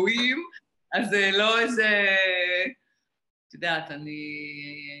שראויים, אז זה לא איזה... את יודעת,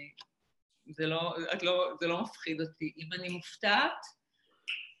 זה לא מפחיד אותי. אם אני מופתעת,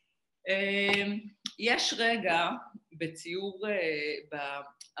 יש רגע בציור,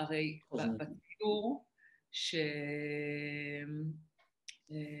 הרי בציור,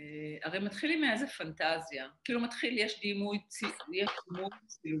 הרי מתחילים מאיזה פנטזיה, כאילו מתחיל, יש דימוי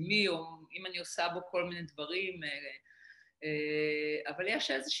צילומי, או אם אני עושה בו כל מיני דברים, אבל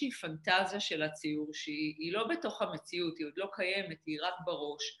יש איזושהי פנטזיה של הציור שהיא לא בתוך המציאות, היא עוד לא קיימת, היא רק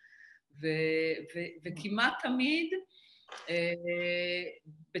בראש, וכמעט תמיד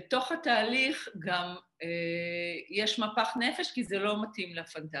בתוך התהליך גם יש מפח נפש, כי זה לא מתאים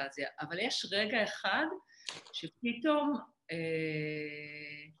לפנטזיה, אבל יש רגע אחד שפתאום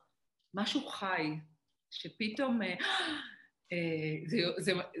משהו חי, שפתאום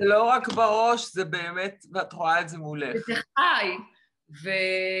זה לא רק בראש, זה באמת, ואת רואה את זה מולך. זה חי,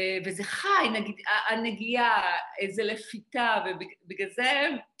 וזה חי, נגיד, הנגיעה, איזה לפיתה, ובגלל זה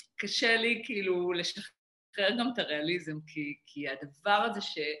קשה לי כאילו לשחרר לשחרר גם את הריאליזם, כי הדבר הזה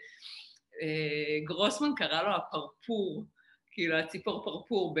שגרוסמן קרא לו הפרפור, כאילו הציפור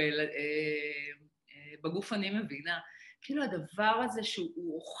פרפור בגוף אני מבינה, כאילו הדבר הזה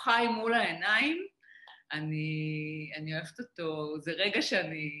שהוא חי מול העיניים, אני אוהבת אותו, זה רגע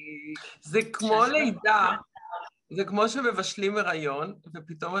שאני... זה כמו לידה, זה כמו שמבשלים הריון,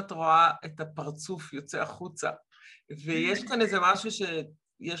 ופתאום את רואה את הפרצוף יוצא החוצה, ויש כאן איזה משהו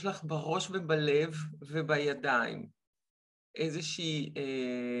שיש לך בראש ובלב ובידיים,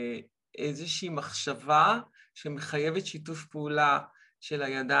 איזושהי מחשבה שמחייבת שיתוף פעולה של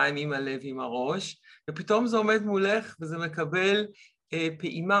הידיים עם הלב עם הראש, ופתאום זה עומד מולך וזה מקבל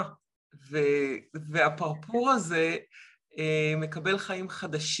פעימה, והפרפור הזה מקבל חיים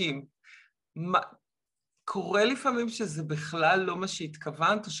חדשים. קורה לפעמים שזה בכלל לא מה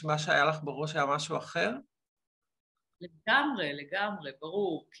שהתכוונת, או שמה שהיה לך בראש היה משהו אחר? לגמרי,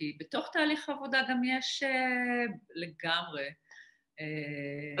 ברור, כי בתוך תהליך העבודה גם יש לגמרי.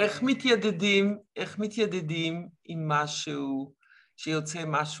 איך מתיידדים עם משהו שיוצא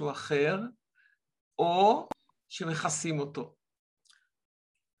משהו אחר, או שמכסים אותו?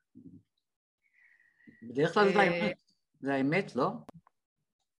 בדרך כלל זה האמת. זה האמת, לא?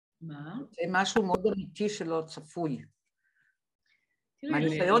 מה? זה משהו מאוד אמיתי שלא צפוי.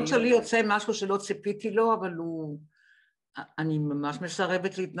 מהניסיון שלי יוצא משהו שלא ציפיתי לו, אבל אני ממש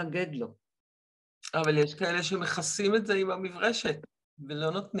מסרבת להתנגד לו. אבל יש כאלה שמכסים את זה עם המברשת,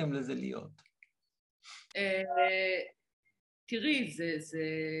 ולא נותנים לזה להיות. תראי,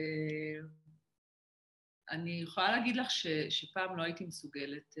 אני יכולה להגיד לך שפעם לא הייתי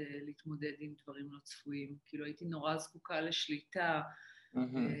מסוגלת להתמודד עם דברים לא צפויים, כאילו הייתי נורא זקוקה לשליטה,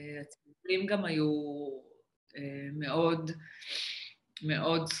 הציבורים גם היו מאוד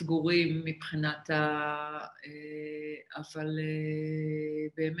מאוד סגורים מבחינת אבל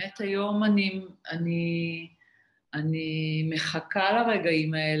באמת היום אני מחכה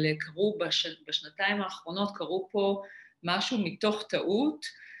לרגעים האלה, קרו בשנתיים האחרונות, קרו פה משהו מתוך טעות,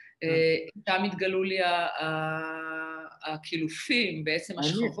 איתם התגלו לי הקילופים, בעצם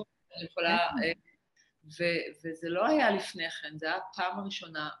השכבות, אני יכולה, וזה לא היה לפני כן, זה היה הפעם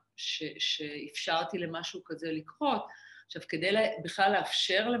הראשונה שאפשרתי למשהו כזה לקרות. עכשיו, כדי בכלל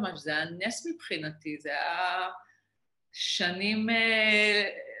לאפשר למשהו, זה היה נס מבחינתי, זה היה שנים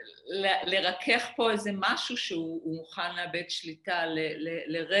לרכך פה איזה משהו שהוא מוכן לאבד שליטה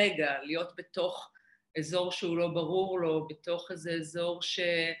לרגע, להיות בתוך אזור שהוא לא ברור לו, בתוך איזה אזור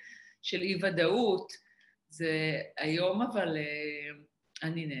של אי-ודאות. זה היום, אבל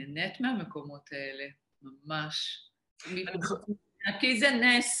אני נהנית מהמקומות האלה, ממש. כי זה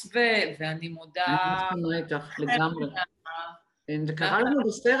נס, ואני מודה... אני מסכימה איתך לגמרי. זה קרה לנו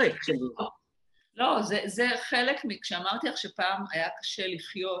בסרט שלי. לא, זה חלק, כשאמרתי לך שפעם היה קשה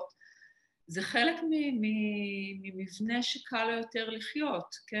לחיות, זה חלק ממבנה שקל לו יותר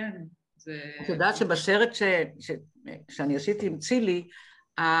לחיות, כן. את יודעת שבסרט שאני עשיתי עם צילי,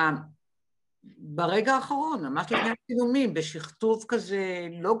 ברגע האחרון, ממש לפני הצילומים, בשכתוב כזה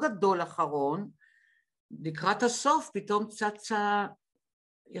לא גדול אחרון, לקראת הסוף פתאום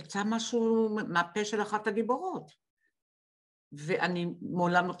יצא משהו מהפה של אחת הגיבורות. ואני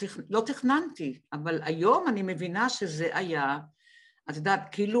מעולם לא תכננתי, אבל היום אני מבינה שזה היה, את יודעת,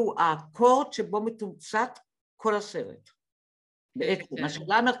 כאילו האקורד שבו מתומצת כל הסרט. בעצם,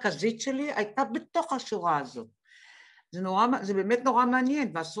 השאלה המרכזית שלי הייתה בתוך השורה הזאת. זה באמת נורא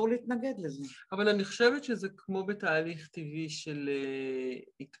מעניין, ואסור להתנגד לזה. אבל אני חושבת שזה כמו בתהליך טבעי של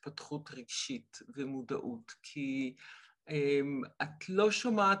התפתחות רגשית ומודעות, כי את לא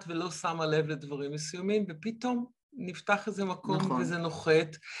שומעת ולא שמה לב לדברים מסוימים, ופתאום נפתח איזה מקום נכון. וזה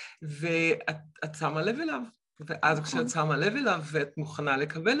נוחת, ואת שמה לב אליו. ואז נכון. כשאת שמה לב אליו ואת מוכנה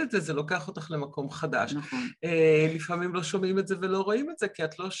לקבל את זה, זה לוקח אותך למקום חדש. נכון. לפעמים לא שומעים את זה ולא רואים את זה, כי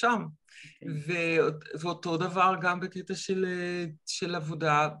את לא שם. ואותו דבר גם בקטע של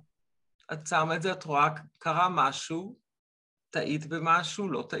עבודה, את שמה את זה, את רואה, קרה משהו, טעית במשהו,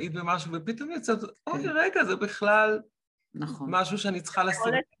 לא טעית במשהו, ופתאום יצאת, אוי, רגע, זה בכלל נכון. משהו שאני צריכה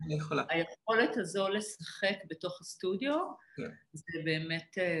לשים, אני יכולה. היכולת הזו לשחק בתוך הסטודיו, כן. זה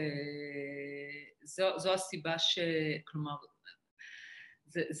באמת, זו הסיבה כלומר,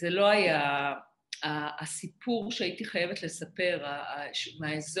 זה לא היה הסיפור שהייתי חייבת לספר,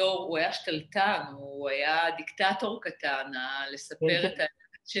 מהאזור, הוא היה שתלטן, הוא היה דיקטטור קטן, לספר את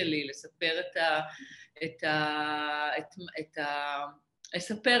האמת שלי,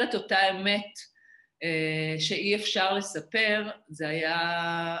 לספר את אותה אמת שאי אפשר לספר, זה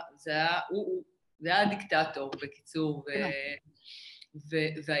היה דיקטטור בקיצור,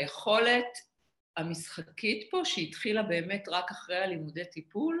 והיכולת המשחקית פה, שהתחילה באמת רק אחרי הלימודי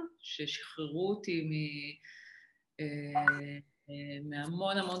טיפול, ששחררו אותי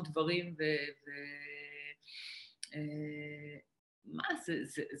מהמון המון דברים, מה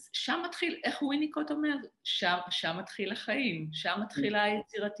זה, שם מתחיל, איך וויניקוט אומר? שם מתחיל החיים, שם מתחילה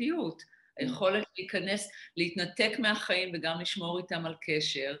היצירתיות, היכולת להיכנס, להתנתק מהחיים וגם לשמור איתם על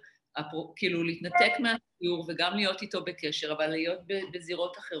קשר, כאילו להתנתק מהציור וגם להיות איתו בקשר, אבל להיות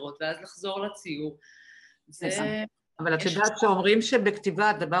בזירות אחרות, ואז לחזור לציור. אבל את יודעת שאומרים שבכתיבה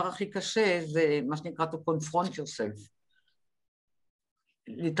הדבר הכי קשה זה מה שנקרא to confront yourself.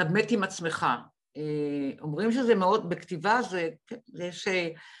 להתעמת עם עצמך. אומרים שזה מאוד, בכתיבה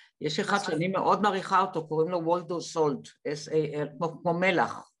יש אחד שאני מאוד מעריכה אותו, קוראים לו וולדו סולט, כמו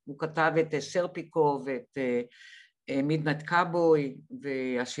מלח. הוא כתב את סרפיקו ואת מידנייט קאבוי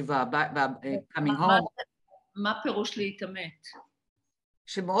והשיבה, קאמינג הום. מה פירוש להתעמת?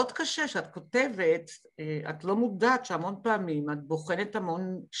 שמאוד קשה, שאת כותבת, את לא מודעת שהמון פעמים את בוחנת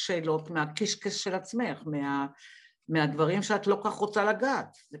המון שאלות מהקשקש של עצמך, מהדברים שאת לא כך רוצה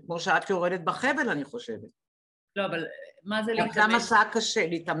לגעת. זה כמו שאת יורדת בחבל, אני חושבת. לא, אבל מה זה להתעמת? זה המסע קשה,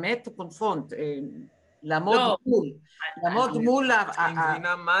 להתעמת או קונפרונט, לעמוד מול. לעמוד מול... אני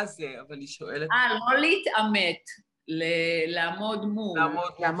מבינה מה זה, אבל היא שואלת... לא להתעמת, לעמוד מול.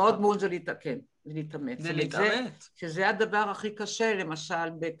 לעמוד מול זה להתעמת. זה להתעמת. שזה הדבר הכי קשה, למשל,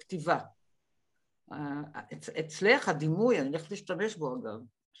 בכתיבה. אצלך הדימוי, אני הולכת להשתמש בו אגב,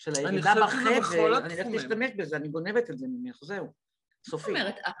 של הירידה בחבל, אני הולכת להשתמש בזה, אני גונבת את זה ממך, זהו, סופי. זאת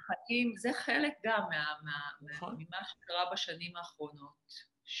אומרת, החיים, זה חלק גם ממה שקרה בשנים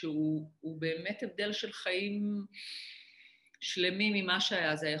האחרונות, שהוא באמת הבדל של חיים שלמים ממה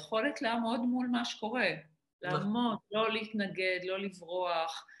שהיה, זה היכולת לעמוד מול מה שקורה, לעמוד, לא להתנגד, לא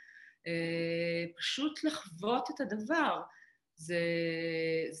לברוח, פשוט לחוות את הדבר.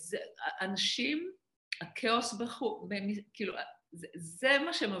 זה אנשים, הכאוס כאילו, זה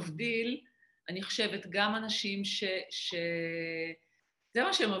מה שמבדיל, אני חושבת, גם אנשים זה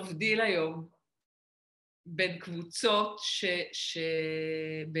מה שמבדיל היום בין קבוצות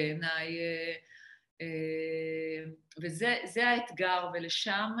שבעיניי, וזה האתגר,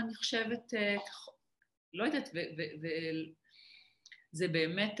 ולשם אני חושבת, לא יודעת, זה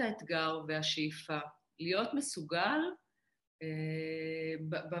באמת האתגר והשאיפה, להיות מסוגל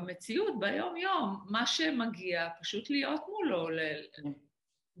במציאות, ביום יום, מה שמגיע, פשוט להיות מולו,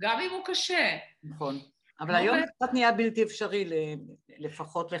 גם אם הוא קשה. נכון, אבל היום קצת נהיה בלתי אפשרי,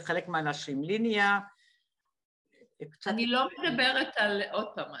 לפחות לחלק מהאנשים. לי נהיה... אני לא מדברת על, עוד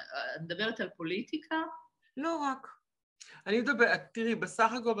פעם, אני מדברת על פוליטיקה? לא רק. אני מדברת, תראי,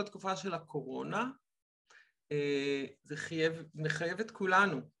 בסך הכל בתקופה של הקורונה, זה מחייב את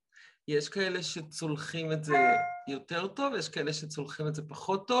כולנו. יש כאלה שצולחים את זה יותר טוב, יש כאלה שצולחים את זה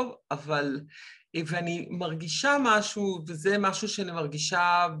פחות טוב, אבל, ואני מרגישה משהו, וזה משהו שאני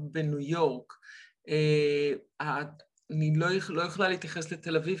מרגישה בניו יורק, אני לא יכולה להתייחס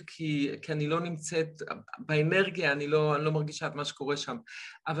לתל אביב, כי אני לא נמצאת באנרגיה, אני לא מרגישה את מה שקורה שם,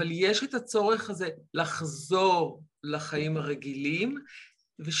 אבל יש את הצורך הזה לחזור לחיים הרגילים,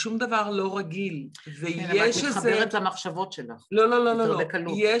 ושום דבר לא רגיל, ויש איזה... אבל מתחברת למחשבות שלך.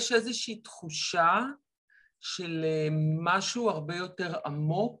 לא. יש איזושהי תחושה של משהו הרבה יותר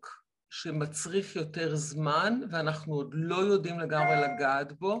עמוק, שמצריך יותר זמן, ואנחנו עוד לא יודעים לגמרי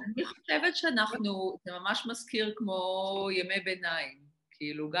לגעת בו. אני חושבת שאנחנו, זה ממש מזכיר כמו ימי ביניים,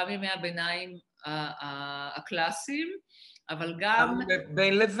 כאילו גם ימי הביניים הקלאסיים, אבל גם...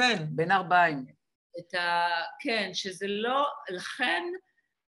 בין לבין. בין ארבעים. כן, שזה לא, לכן...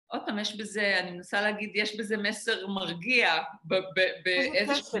 עוד פעם, יש בזה, אני מנסה להגיד, יש בזה מסר מרגיע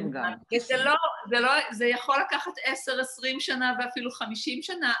באיזשהו... זה יכול לקחת 10-20 שנה ואפילו 50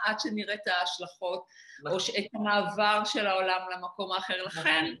 שנה עד שנראה את ההשלכות, או את המעבר של העולם למקום האחר.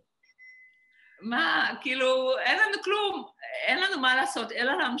 לכן, מה, כאילו, אין לנו כלום, אין לנו מה לעשות,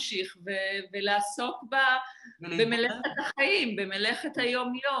 אלא להמשיך ולעסוק במלאכת החיים, במלאכת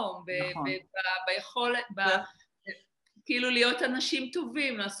היום-יום, ביכולת... כאילו להיות אנשים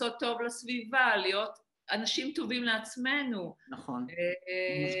טובים, לעשות טוב לסביבה, להיות אנשים טובים לעצמנו. נכון,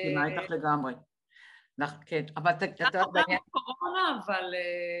 אני מסכימה איתך לגמרי. כן, אבל אתה... קורונה, אבל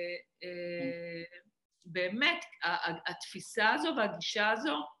באמת, התפיסה הזו והגישה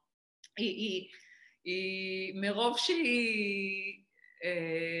הזו, היא מרוב שהיא,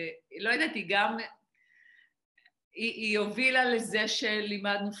 לא יודעת, היא גם... היא הובילה לזה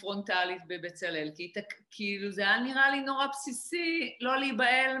שלימדנו פרונטלית בבצלאל, כי כאילו זה היה נראה לי נורא בסיסי, לא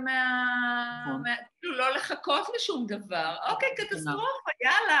להיבהל כאילו לא לחכות לשום דבר. אוקיי, קטסטרופה,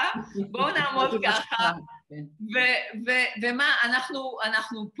 יאללה, בואו נעמוד ככה, ומה,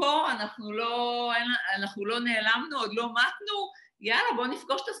 אנחנו פה, אנחנו לא נעלמנו, עוד לא מתנו, יאללה, בואו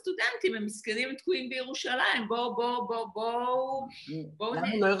נפגוש את הסטודנטים, הם מסכנים תקועים בירושלים, בואו... למה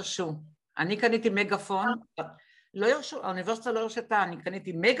לא הרשו? אני קניתי מגפון, לא הרשו, האוניברסיטה לא הרשתה, אני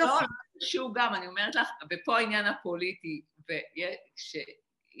קניתי מגפון. לא הרשו גם, אני אומרת לך, ופה העניין הפוליטי,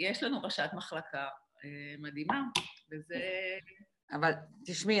 ויש לנו ראשת מחלקה מדהימה, וזה... אבל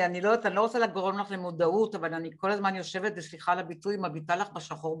תשמעי, אני לא רוצה לגרום לך למודעות, אבל אני כל הזמן יושבת, וסליחה על הביטוי, מביטה לך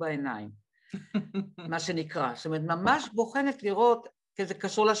בשחור בעיניים, מה שנקרא. זאת אומרת, ממש בוחנת לראות, כי זה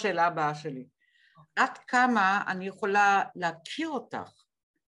קשור לשאלה הבאה שלי. עד כמה אני יכולה להכיר אותך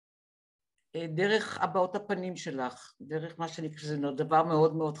דרך הבעות הפנים שלך, דרך מה שנקרא, זה דבר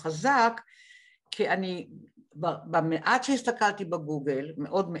מאוד מאוד חזק, כי אני, במעט שהסתכלתי בגוגל,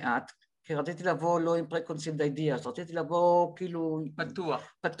 מאוד מעט, כי רציתי לבוא לא עם preconceived ideas, רציתי לבוא כאילו...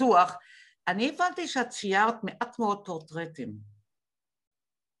 פתוח. אני הבנתי שאת ציירת מעט מאוד פורטרטים.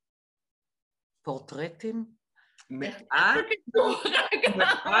 פורטרטים? מעט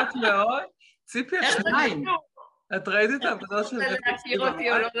מאוד? ציפי, את ראית את העבודה של... להכיר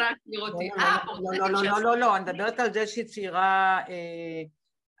אותי או לא להכיר אותי? לא, אני מדברת על זה שהיא ציירה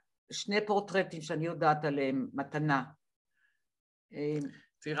 2 פורטרטים שאני יודעת עליהם, מתנה.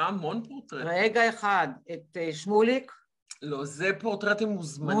 ציירה המון פורטרטים. רגע אחד, את שמוליק. לא, זה פורטרטים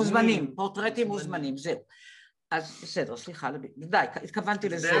מוזמנים. פורטרטים מוזמנים, זהו. אז בסדר, סליחה, די, התכוונתי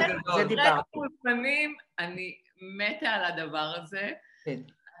לזה, זה דיברתי. פורטרטים מוזמנים, אני מתה על הדבר הזה. כן.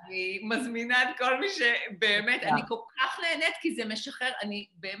 אני מזמינה את כל מי שבאמת, אני כל כך נהנית, כי זה משחרר, אני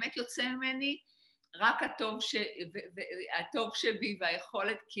באמת יוצא ממני רק הטוב שבי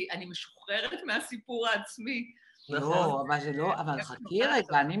והיכולת, כי אני משוחררת מהסיפור העצמי. לא, אבל זה לא, אבל חכי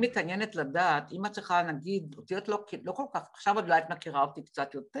רגע, אני מתעניינת לדעת, אם את צריכה, נגיד, אותיות לא כל כך, עכשיו עוד לא את מכירה אותי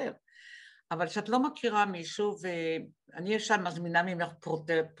קצת יותר, אבל שאת לא מכירה מישהו, ואני ישר מזמינה ממך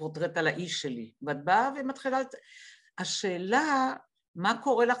פורטרט על האיש שלי, ואת באה ומתחילה, השאלה, מה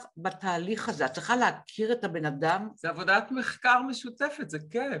קורה לך בתהליך הזה? את צריכה להכיר את הבן אדם? זה עבודת מחקר משותפת, זה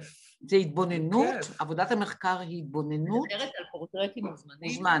כיף. זה התבוננות? עבודת המחקר היא התבוננות? אני מדברת על פורטרטים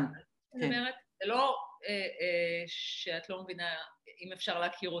מוזמנים. מוזמן, כן. אני אומרת, זה לא שאת לא מבינה אם אפשר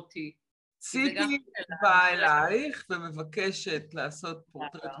להכיר אותי. ציפי באה אלייך ומבקשת לעשות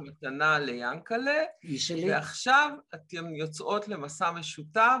פורטרט מתנה ליאנקלה, ועכשיו אתן יוצאות למסע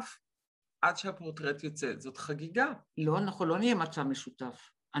משותף, עד שהפורטרט יוצא. זאת חגיגה. לא, אנחנו לא נהיה מצע משותף.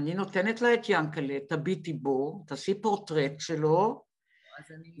 אני נותנת לה את ינקלה, תביטי בו, תעשי פורטרט שלו,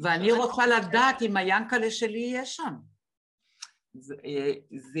 ואני רוצה לדעת אם היאנקלה שלי יהיה שם. זה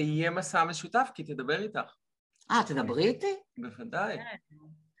יהיה מסע משותף, כי תדבר איתך. תדברי איתי? בוודאי.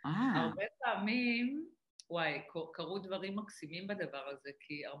 הרבה פעמים, וואי, קרו דברים מקסימים בדבר הזה,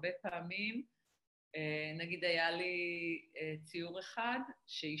 כי הרבה פעמים, נגיד היה לי ציור אחד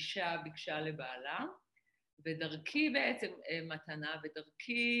שאישה ביקשה לבעלה, ודרכי בעצם מתנה,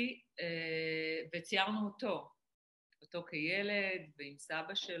 וציירנו אותו כילד ועם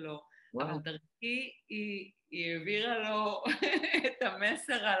סבא שלו, אבל דרכי היא העבירה לו את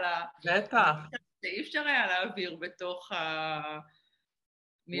המסר על בטח. שאי אפשר היה להעביר בתוך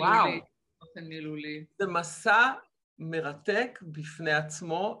מילולי. זה מסע מרתק בפני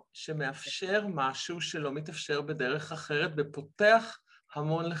עצמו, שמאפשר משהו שלא מתאפשר בדרך אחרת, ופותח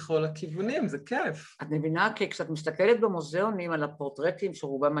המון לכל הכיוונים, זה כיף. את מבינה, כי כשאת מסתכלת במוזיאונים על הפורטרטים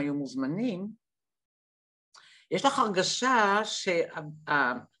שרובם היו מוזמנים, יש לך הרגשה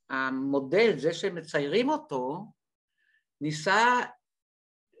שהמודל, זה שמציירים אותו, ניסה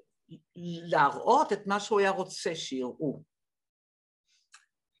להראות את מה שהוא היה רוצה שיראו.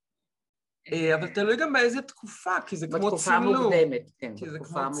 אבל תלוי גם באיזה תקופה, כי זה כמו צילום. בתקופה מוקדמת, כן. כי זה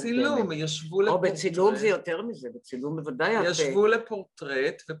כמו צילום, ישבו לפורטרט. או בצילום זה יותר מזה, בצילום בוודאי. ישבו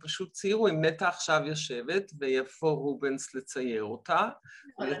לפורטרט ופשוט ציירו, עם נטע עכשיו יושבת, ויבוא רובנס לצייר אותה,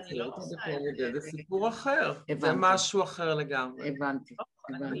 ולצייר אותה זה סיפור אחר. זה משהו אחר לגמרי. הבנתי.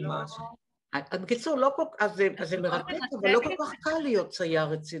 בקיצור, אז זה מרתק, אבל לא כל כך קל להיות צייר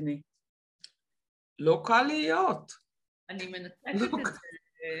רציני. לא קל להיות. אני מנתקת את זה.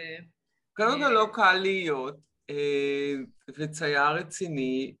 קודם כל לא קל להיות, וצייר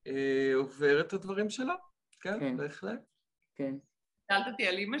רציני עובר את הדברים שלו, כן, בהחלט. כן. שאלת אותי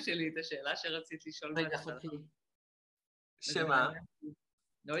על אמא שלי את השאלה שרצית לשאול. רגע, חכי. שמה?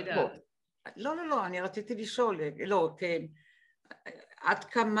 לא יודעת. לא, אני רציתי לשאול, לא, כן. עד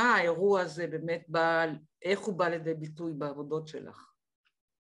כמה האירוע הזה באמת בא, איך הוא בא לידי ביטוי בעבודות שלך?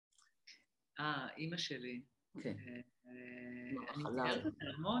 אמא שלי. כן. אני מתארת את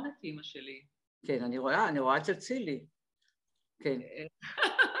המון את אמא שלי. כן, אני רואה אצל צילי. כן.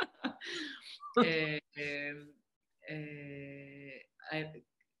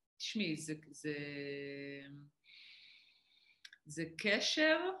 תשמעי, זה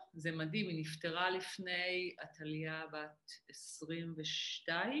קשר, זה מדהים, היא נפטרה לפני, עתליה בת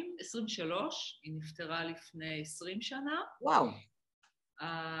 22, 23, היא נפטרה לפני 20 שנה. וואו.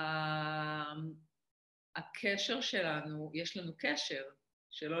 הקשר שלנו, יש לנו קשר,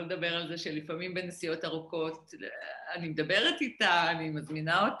 שלא לדבר על זה שלפעמים בנסיעות ארוכות, אני מדברת איתה, אני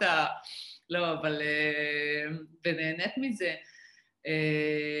מזמינה אותה, לא, אבל, ונהנית מזה.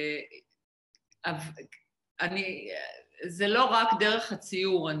 זה לא רק דרך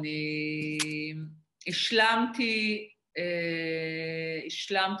הציור, אני השלמתי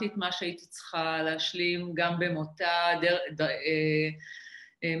את מה שהייתי צריכה להשלים, גם במותה,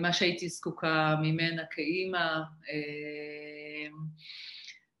 מה שהייתי זקוקה ממנה כאימא.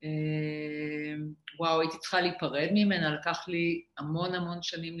 וואו, הייתי צריכה להיפרד ממנה, לקח לי המון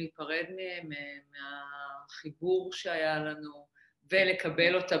שנים להיפרד מהחיבור שהיה לנו,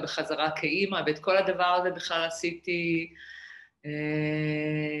 ולקבל אותה בחזרה כאימא, ואת כל הדבר הזה בכלל עשיתי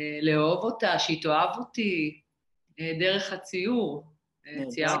לאהוב אותה, שהיא תאהב אותי, דרך הציור.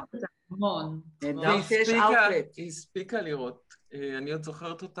 ציירתי אותה המון. נהדר שיש אאוטלט. היא הספיקה לראות. אני עוד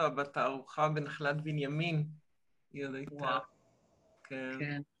זוכרת אותה בתערוכה בנחלת בנימין. היא עוד הייתה.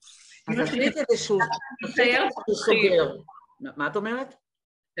 כן. אז עשית איזשהו סוגר. מה את אומרת?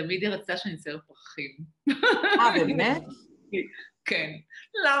 תמיד היא רצתה שאני אצייר פרחים. באמת? כן.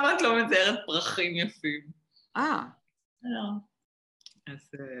 למה את לא מציירת פרחים יפים? לא.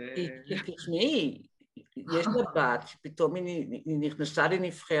 אז... תשמעי, יש לה בת שפתאום היא נכנסה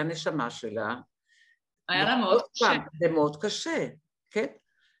לנבחי הנשמה שלה. היה לה מאוד קשה. זה מאוד קשה, כן?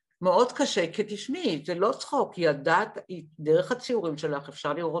 מאוד קשה, כי תשמעי, זה לא צחוק, היא ידעת, דרך הציורים שלך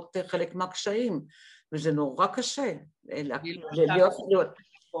אפשר לראות חלק מהקשיים, וזה נורא קשה.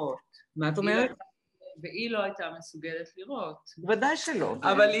 מה את אומרת? והיא לא הייתה מסוגלת לראות. ודאי שלא.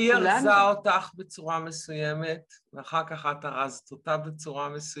 אבל היא ארזה אותך בצורה מסוימת, ואחר כך את ארזת אותה בצורה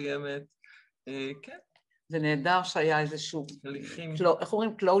מסוימת. כן. זה נהדר שהיה איזשהו... איך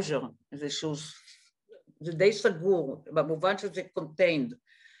אומרים? closure. איזשהו... זה די סגור, במובן שזה contained.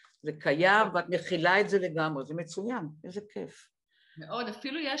 זה קיים, ואת מכילה את זה לגמרי. זה מצוין, איזה כיף. מאוד,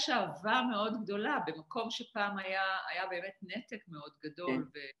 אפילו יש אהבה מאוד גדולה, במקום שפעם היה באמת נתק מאוד גדול,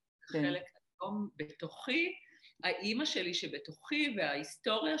 וחלק היום בתוכי, האימא שלי שבתוכי,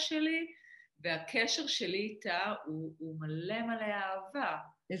 וההיסטוריה שלי, והקשר שלי איתה הוא מלא אהבה.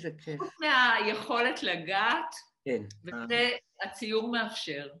 איזה כיף. חוץ מהיכולת לגעת, כן. וזה הציור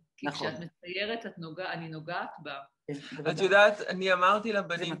מאפשר. כי כשאת מציירת, אני נוגעת בה. את יודעת, אני אמרתי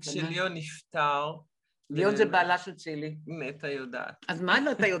לבנים כשליאו נפטר, ליאו זה בעלה של צילי. נטע יודעת. אז מה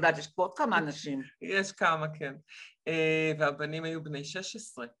נטע יודעת? יש פה עוד כמה אנשים. יש כמה, כן. והבנים היו בני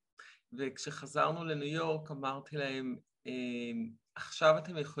 16. וכשחזרנו לניו יורק אמרתי להם, עכשיו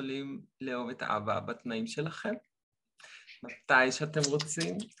אתם יכולים לאהוב את האהבה בתנאים שלכם, מתי שאתם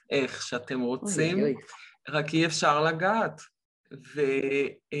רוצים, איך שאתם רוצים, רק אי אפשר לגעת.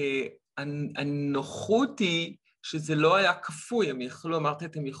 והנוחות היא שזה לא היה כפוי, הם יכלו, אמרתי,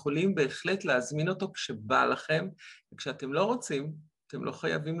 אתם יכולים בהחלט להזמין אותו כשבא לכם, וכשאתם לא רוצים, אתם לא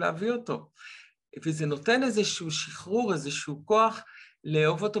חייבים להביא אותו. וזה נותן איזשהו שחרור, איזשהו כוח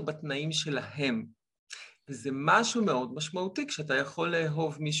לאהוב אותו בתנאים שלהם. וזה משהו מאוד משמעותי, כשאתה יכול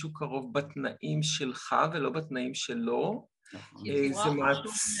לאהוב מישהו קרוב בתנאים שלך ולא בתנאים שלו.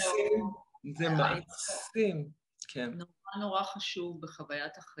 זה מעצים, כן. נורא חשוב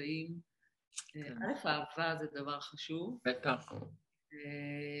בחוויית החיים. א', אהבה זה דבר חשוב. בטח.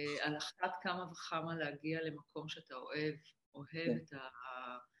 על אחת כמה וכמה להגיע למקום שאתה אוהב את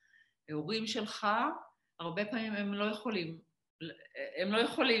ההורים שלך, הרבה פעמים הם לא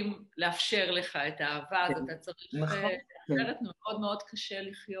יכולים לאפשר לך את האהבה, אז אתה צריך, אחרת מאוד קשה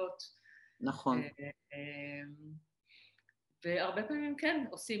לחיות. נכון. והרבה פעמים כן,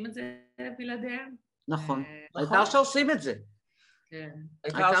 עושים את זה בלעדיהם. נכון. העיקר שעושים את זה. כן.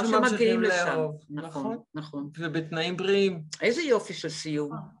 העיקר שממשיכים לאהוב. נכון. ובתנאים בריאים. איזה יופי של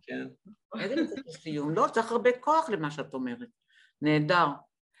סיום. כן. איזה יופי של סיום. לא, צריך הרבה כוח למה שאת אומרת. נהדר.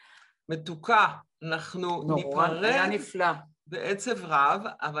 מתוקה. אנחנו ניפרד. היה נפלא. בעצב רב,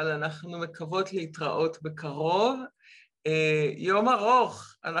 אבל אנחנו מקוות להתראות בקרוב. יום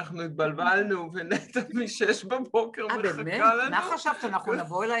ארוך, אנחנו התבלבלנו, ונטע מ-6 בבוקר מחכה לנו. באמת? מה חשבת, אנחנו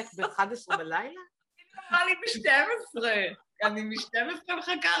נבוא אלייך ב-11 בלילה? היא אמרה לי ב-12. אני מ-12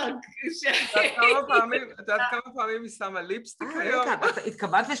 מחכה רק... את יודעת כמה פעמים היא שמה ליפסטיק היום?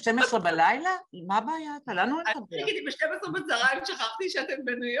 התכוונת ל-12 בלילה? מה הבעיה? אתה לנו אין לדבר. אני חיכיתי ב-12 בצהריים, שכחתי שאתם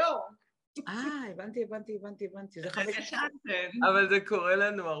בניו יורק. הבנתי. זה 5. אבל זה קורה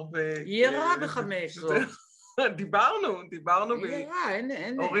לנו הרבה. יהיה רע ב5 זאת. דיברנו. יהיה רע,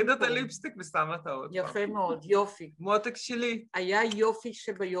 אין. הורידה את הליפסטיק ושמה את עוד. יפה מאוד, יופי. מותק שלי. היה יופי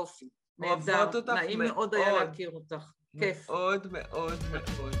שביופי. אוהבות אותך מאוד. נעים מאוד היה להכיר אותך. כיף.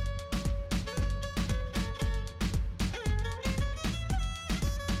 מאוד.